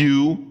towards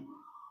you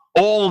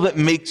all that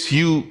makes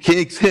him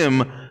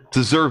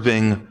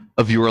deserving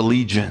of your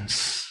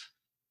allegiance?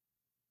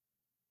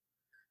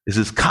 Is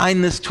his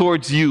kindness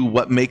towards you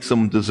what makes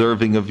him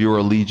deserving of your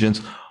allegiance?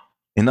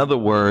 In other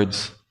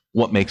words,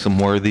 what makes him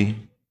worthy?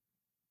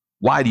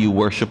 Why do you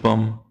worship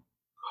him?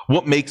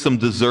 What makes him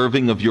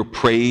deserving of your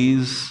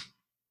praise,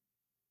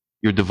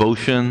 your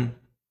devotion?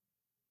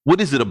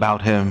 What is it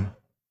about him?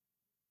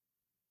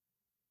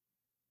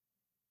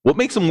 What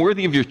makes him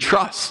worthy of your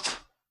trust?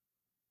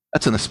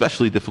 That's an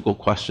especially difficult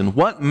question.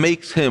 What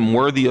makes him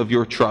worthy of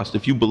your trust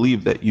if you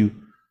believe that you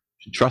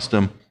should trust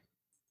him?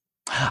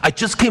 I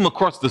just came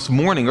across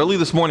early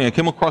this morning, I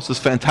came across this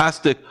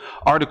fantastic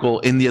article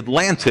in The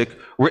Atlantic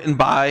written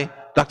by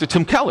Dr.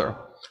 Tim Keller.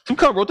 Tim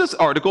Keller wrote this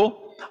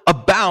article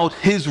about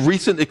his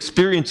recent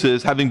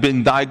experiences having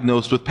been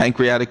diagnosed with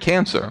pancreatic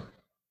cancer.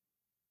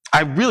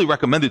 I really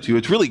recommend it to you.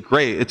 It's really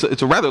great.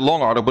 It's a rather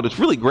long article, but it's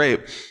really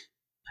great.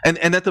 And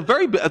at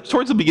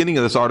towards the beginning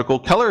of this article,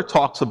 Keller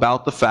talks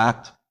about the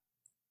fact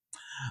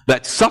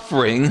that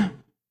suffering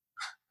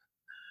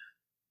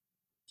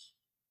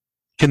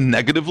can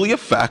negatively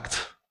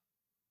affect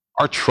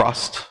our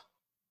trust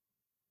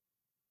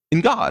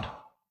in God.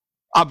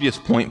 Obvious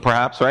point,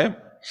 perhaps, right?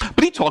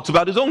 But he talks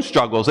about his own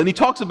struggles, and he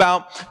talks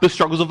about the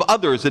struggles of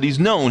others that he's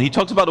known. He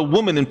talks about a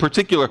woman in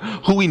particular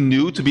who he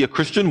knew to be a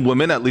Christian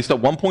woman. At least at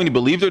one point he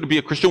believed her to be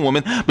a Christian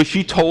woman, but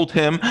she told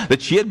him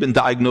that she had been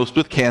diagnosed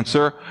with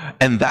cancer,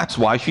 and that's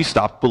why she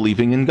stopped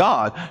believing in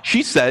God.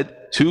 She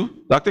said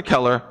to Dr.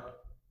 Keller,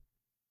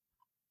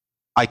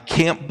 "I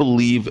can't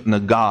believe in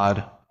a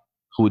God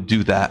who would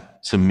do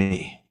that to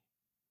me."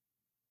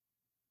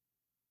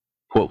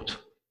 Quote.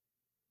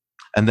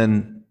 And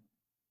then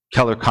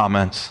Keller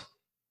comments,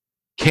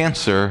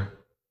 "Cancer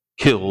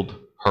killed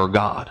her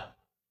God."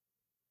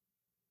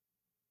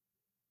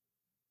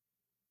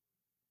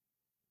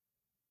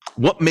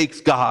 What makes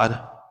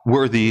God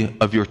worthy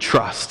of your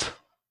trust?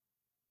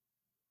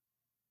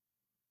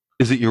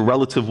 Is it your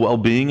relative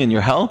well-being and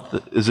your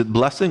health? Is it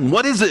blessing?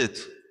 What is it?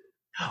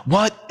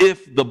 What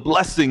if the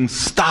blessings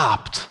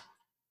stopped?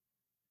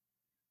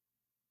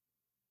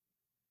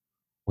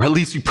 Or at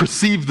least you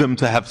perceive them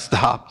to have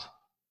stopped.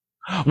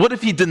 What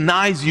if he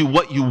denies you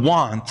what you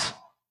want?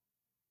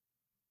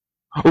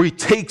 Or he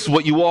takes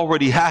what you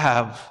already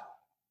have?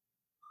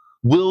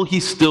 Will he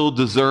still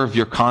deserve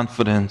your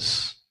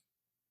confidence?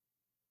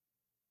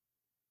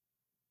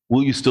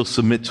 Will you still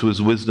submit to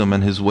his wisdom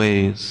and his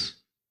ways?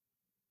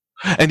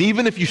 And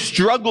even if you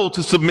struggle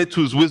to submit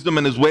to his wisdom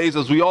and his ways,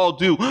 as we all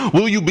do,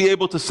 will you be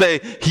able to say,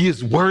 he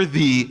is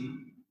worthy?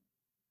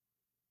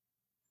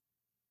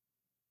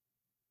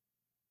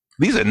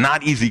 These are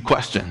not easy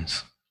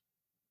questions.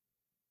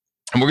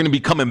 And we're going to be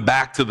coming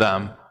back to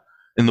them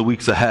in the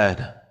weeks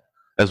ahead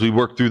as we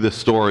work through this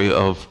story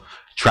of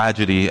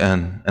tragedy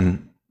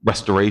and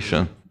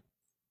restoration.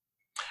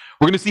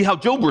 We're going to see how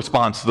Job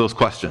responds to those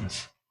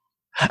questions.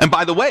 And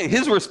by the way,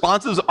 his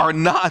responses are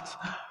not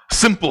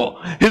simple.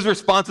 His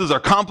responses are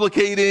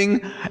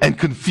complicating and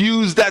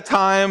confused at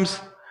times.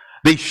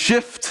 They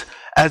shift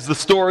as the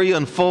story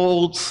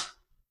unfolds.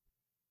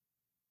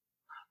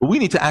 But we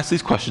need to ask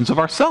these questions of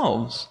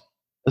ourselves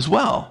as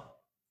well.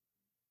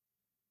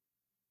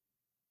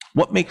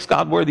 What makes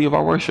God worthy of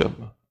our worship?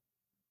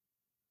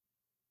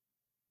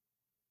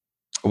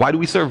 Why do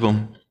we serve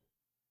him?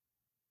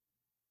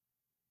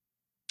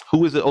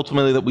 Who is it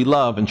ultimately that we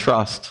love and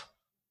trust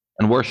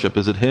and worship?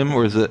 Is it him,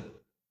 or is it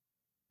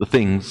the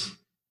things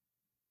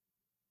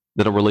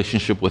that a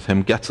relationship with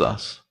him gets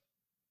us?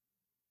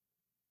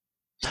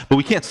 But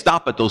we can't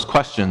stop at those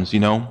questions,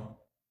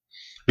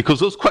 because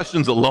those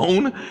questions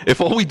alone, if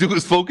all we do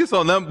is focus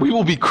on them, we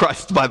will be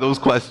crushed by those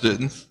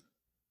questions.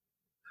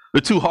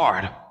 They're too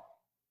hard.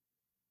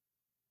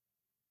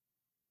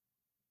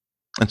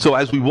 And so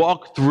as we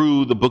walk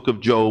through the book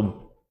of Job,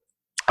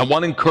 I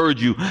want to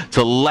encourage you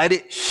to let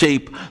it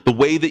shape the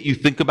way that you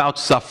think about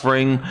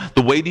suffering,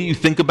 the way that you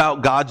think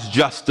about God's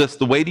justice,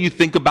 the way that you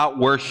think about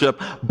worship,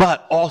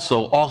 but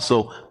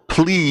also,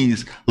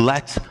 please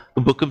let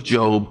the book of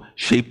Job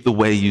shape the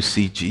way you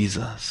see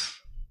Jesus.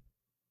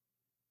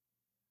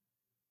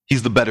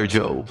 He's the better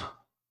Job.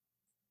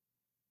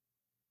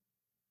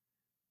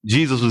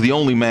 Jesus was the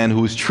only man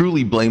who was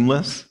truly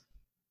blameless.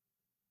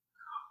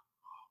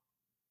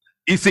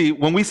 You see,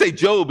 when we say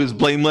Job is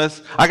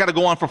blameless, I got to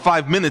go on for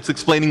 5 minutes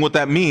explaining what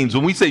that means.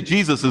 When we say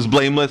Jesus is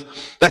blameless,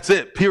 that's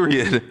it,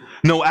 period.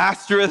 No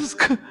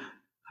asterisk,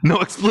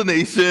 no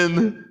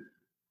explanation,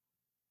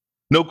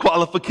 no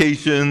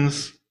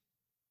qualifications.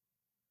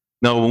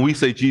 No, when we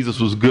say Jesus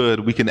was good,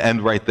 we can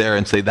end right there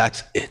and say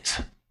that's it.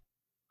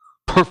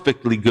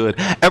 Perfectly good.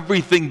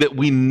 Everything that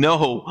we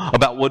know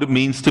about what it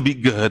means to be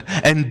good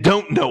and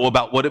don't know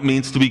about what it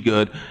means to be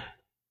good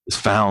is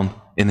found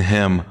in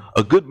him.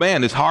 A good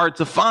man is hard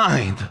to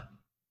find.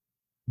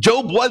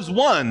 Job was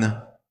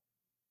one,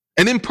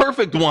 an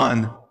imperfect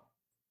one.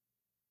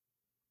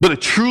 But a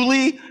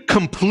truly,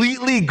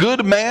 completely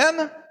good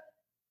man,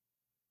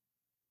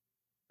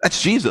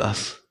 that's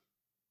Jesus,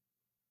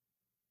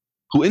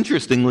 who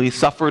interestingly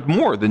suffered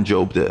more than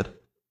Job did.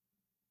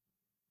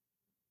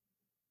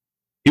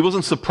 He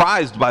wasn't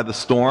surprised by the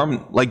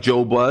storm like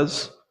Job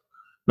was.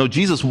 No,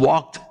 Jesus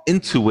walked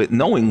into it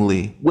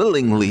knowingly,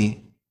 willingly.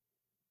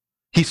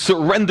 He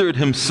surrendered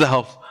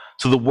himself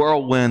to the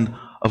whirlwind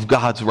of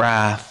God's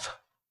wrath.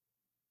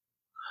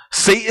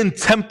 Satan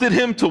tempted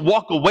him to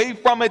walk away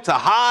from it, to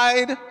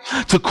hide,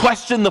 to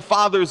question the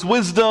Father's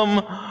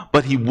wisdom,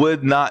 but he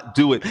would not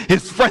do it.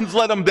 His friends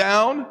let him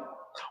down,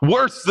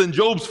 worse than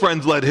Job's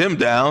friends let him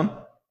down.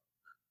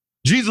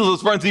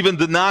 Jesus' friends even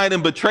denied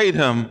and betrayed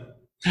him.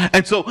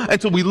 And so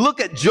we look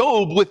at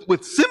Job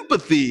with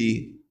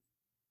sympathy,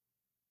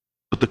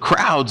 but the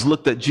crowds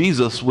looked at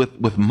Jesus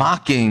with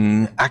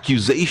mocking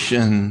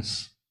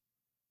accusations.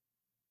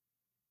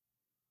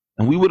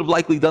 And we would have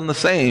likely done the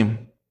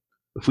same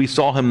if we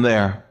saw him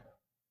there,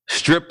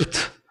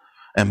 stripped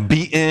and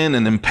beaten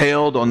and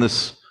impaled on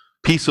this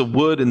piece of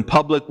wood in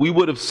public. We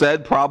would have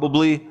said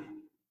probably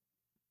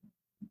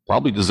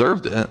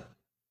deserved it.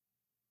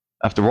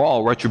 After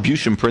all,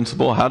 retribution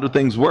principle, how do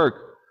things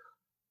work?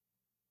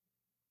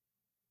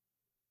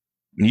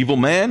 An evil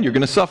man, you're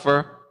going to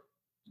suffer.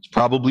 It's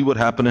probably what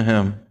happened to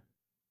him.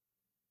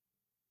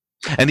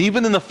 And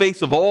even in the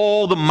face of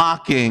all the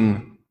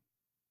mocking,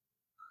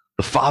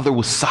 the Father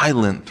was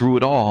silent through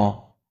it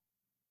all.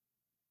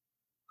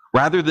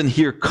 Rather than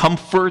hear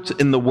comfort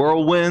in the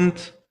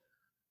whirlwind,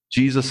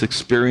 Jesus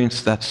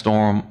experienced that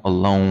storm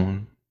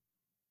alone.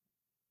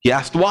 He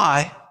asked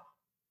why,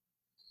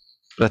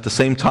 but at the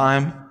same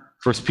time,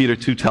 1 Peter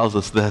 2 tells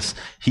us this: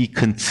 he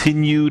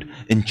continued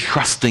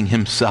entrusting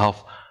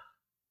himself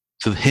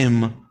to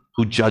him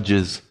who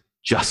judges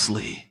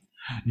justly.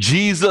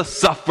 Jesus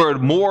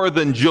suffered more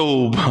than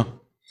Job,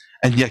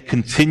 and yet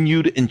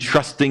continued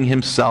entrusting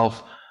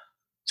himself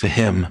to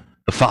him,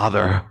 the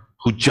Father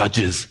who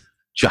judges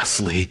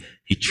justly.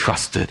 He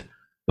trusted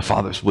the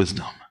Father's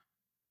wisdom.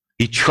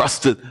 He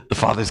trusted the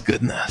Father's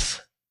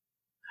goodness.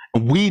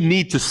 And we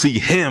need to see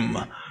him,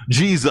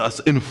 Jesus,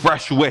 in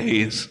fresh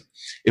ways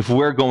if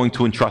we're going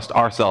to entrust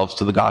ourselves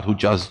to the God who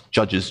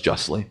judges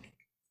justly.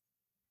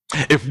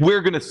 If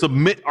we're going to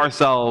submit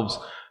ourselves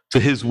to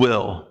his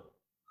will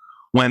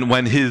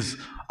when his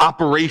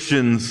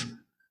operations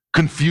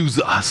confuse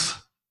us,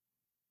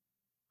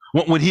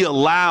 when he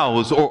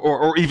allows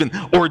or even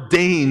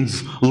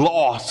ordains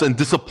loss and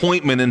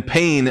disappointment and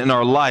pain in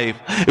our life,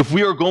 if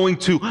we are going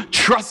to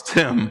trust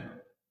him,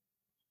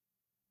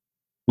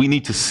 we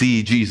need to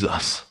see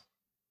Jesus,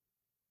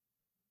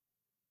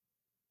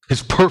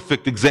 his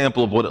perfect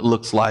example of what it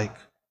looks like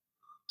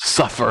to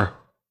suffer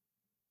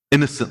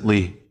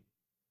innocently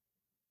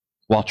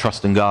while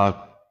trusting God.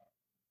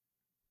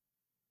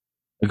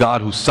 A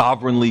God who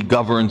sovereignly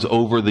governs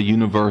over the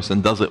universe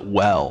and does it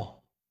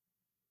well,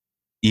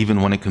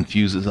 even when it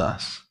confuses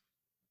us.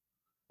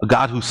 A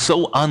God who's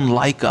so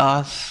unlike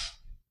us,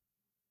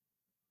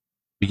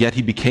 but yet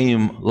he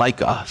became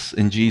like us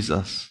in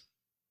Jesus,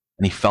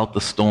 and he felt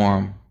the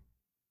storm.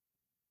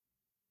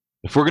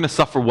 If we're going to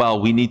suffer well,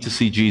 we need to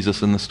see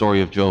Jesus in the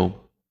story of Job.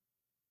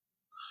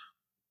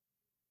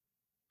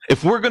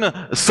 If we're going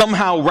to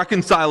somehow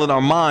reconcile in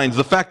our minds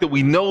the fact that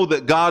we know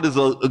that God is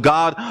a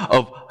God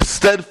of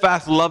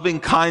steadfast loving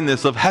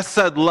kindness, of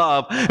hesed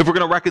love, if we're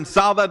going to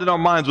reconcile that in our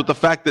minds with the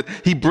fact that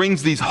he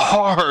brings these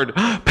hard,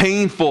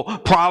 painful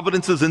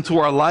providences into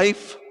our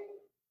life,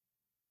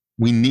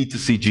 we need to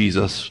see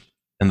Jesus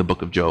in the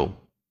book of Job.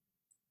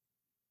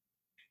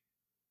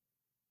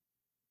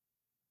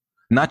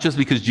 Not just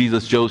because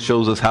Jesus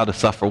shows us how to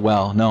suffer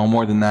well. No,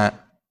 more than that.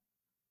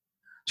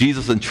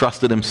 Jesus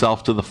entrusted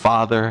himself to the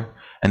Father,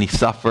 and he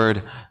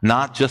suffered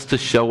not just to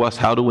show us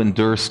how to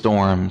endure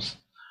storms.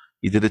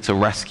 He did it to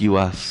rescue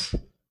us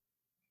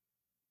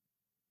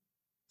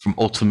from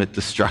ultimate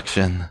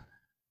destruction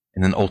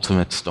in an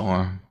ultimate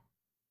storm.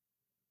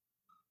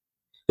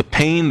 The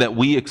pain that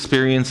we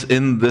experience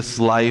in this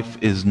life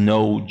is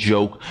no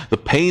joke. The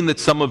pain that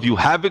some of you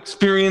have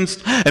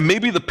experienced, and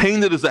maybe the pain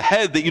that is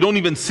ahead that you don't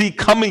even see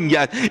coming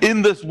yet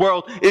in this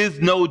world,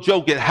 is no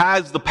joke. It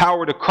has the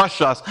power to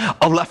crush us,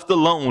 left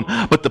alone.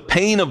 But the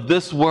pain of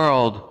this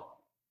world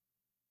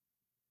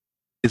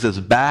is as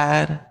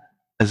bad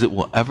as it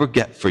will ever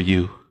get for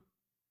you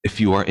if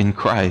you are in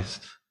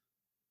Christ.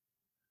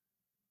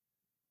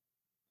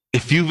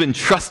 If you've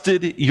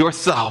entrusted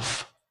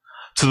yourself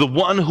to the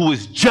one who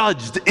is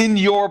judged in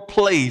your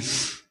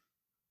place,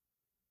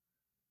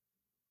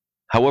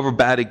 however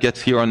bad it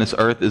gets here on this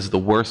earth is the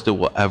worst it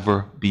will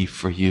ever be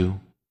for you.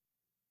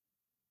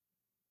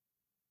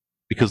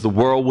 Because the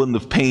whirlwind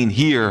of pain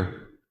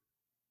here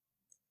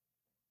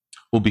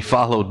will be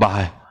followed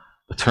by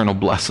eternal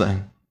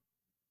blessing.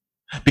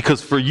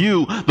 Because for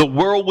you, the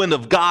whirlwind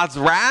of God's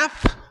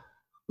wrath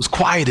was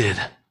quieted.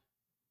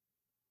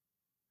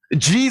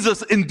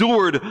 Jesus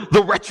endured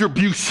the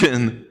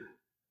retribution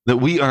that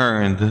we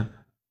earned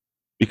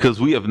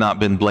because we have not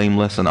been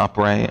blameless and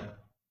upright,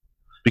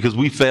 because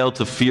we failed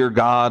to fear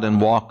God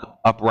and walk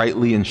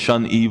uprightly and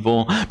shun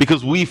evil,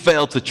 because we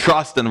failed to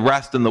trust and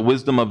rest in the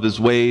wisdom of his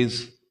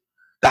ways.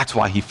 That's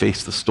why he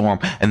faced the storm,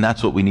 and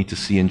that's what we need to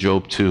see in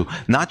Job too.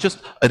 Not just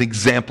an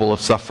example of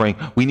suffering,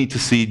 we need to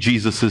see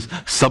Jesus'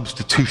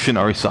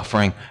 substitutionary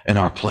suffering in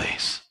our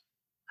place.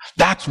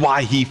 That's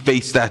why he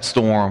faced that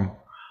storm,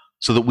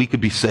 so that we could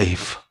be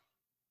safe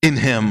in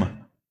him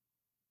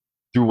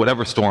through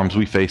whatever storms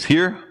we face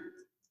here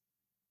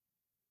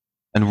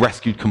and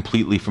rescued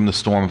completely from the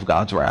storm of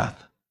God's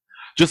wrath.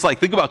 Just like,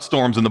 think about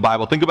storms in the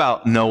Bible. Think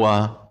about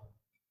Noah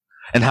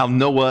and how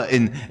Noah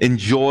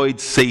enjoyed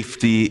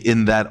safety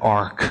in that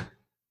ark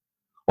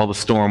while the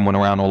storm went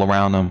around all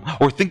around him.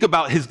 Or think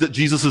about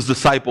Jesus'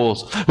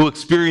 disciples who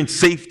experienced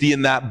safety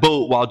in that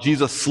boat while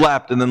Jesus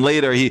slept, and then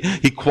later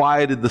he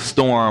quieted the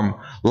storm.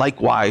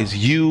 Likewise,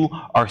 you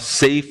are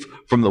safe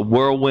from the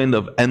whirlwind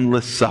of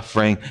endless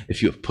suffering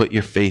if you have put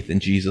your faith in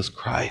Jesus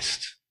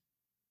Christ.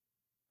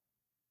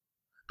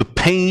 The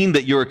pain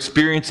that you're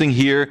experiencing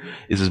here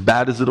is as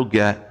bad as it'll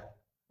get,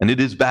 and it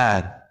is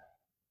bad.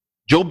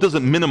 Job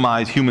doesn't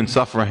minimize human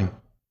suffering.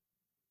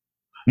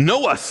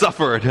 Noah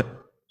suffered.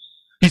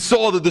 He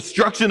saw the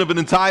destruction of an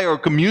entire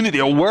community,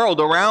 a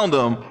world around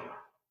him.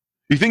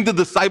 You think the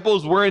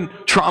disciples weren't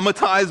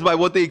traumatized by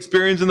what they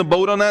experienced in the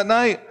boat on that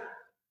night?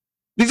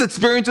 These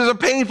experiences are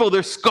painful.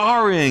 They're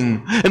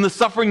scarring. And the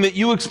suffering that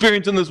you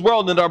experience in this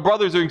world and our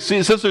brothers and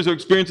sisters are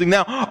experiencing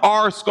now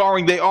are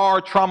scarring. They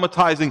are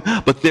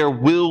traumatizing. But there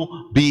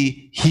will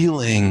be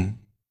healing.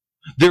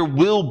 There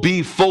will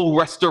be full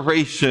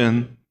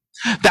restoration.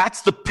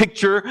 That's the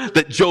picture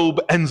that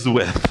Job ends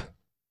with.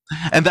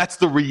 And that's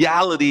the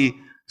reality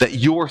that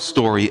your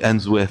story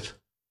ends with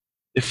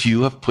if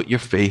you have put your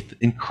faith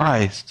in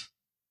Christ.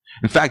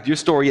 In fact, your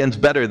story ends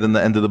better than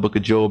the end of the book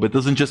of Job. It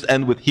doesn't just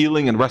end with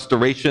healing and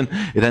restoration,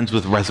 it ends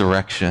with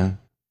resurrection.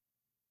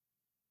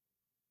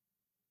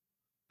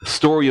 The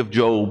story of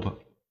Job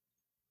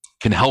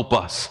can help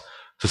us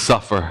to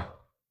suffer,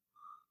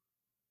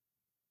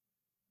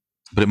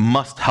 but it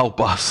must help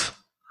us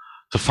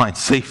to find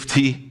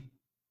safety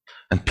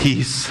and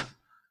peace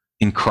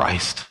in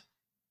Christ.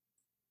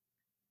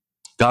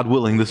 God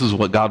willing, this is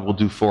what God will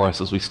do for us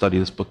as we study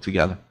this book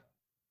together.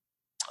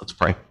 Let's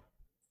pray.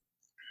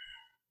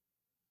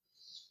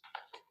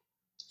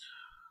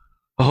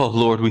 Oh,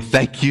 Lord, we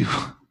thank you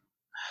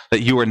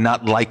that you are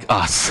not like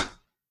us.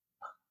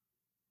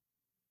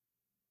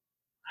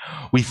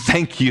 We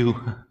thank you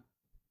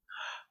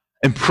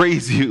and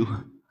praise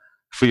you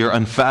for your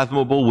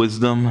unfathomable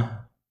wisdom.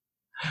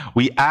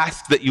 We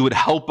ask that you would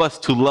help us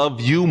to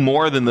love you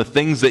more than the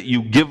things that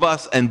you give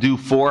us and do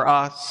for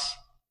us.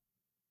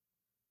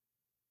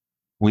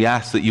 We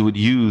ask that you would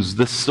use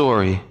this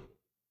story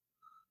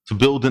to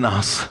build in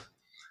us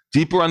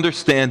deeper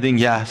understanding,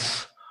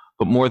 yes,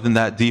 but more than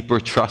that, deeper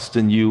trust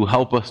in you.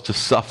 Help us to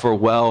suffer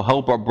well.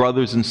 Help our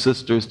brothers and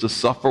sisters to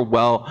suffer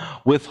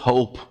well with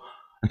hope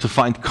and to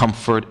find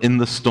comfort in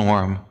the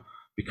storm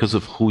because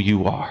of who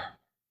you are.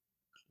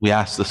 We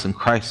ask this in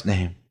Christ's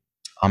name.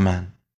 Amen.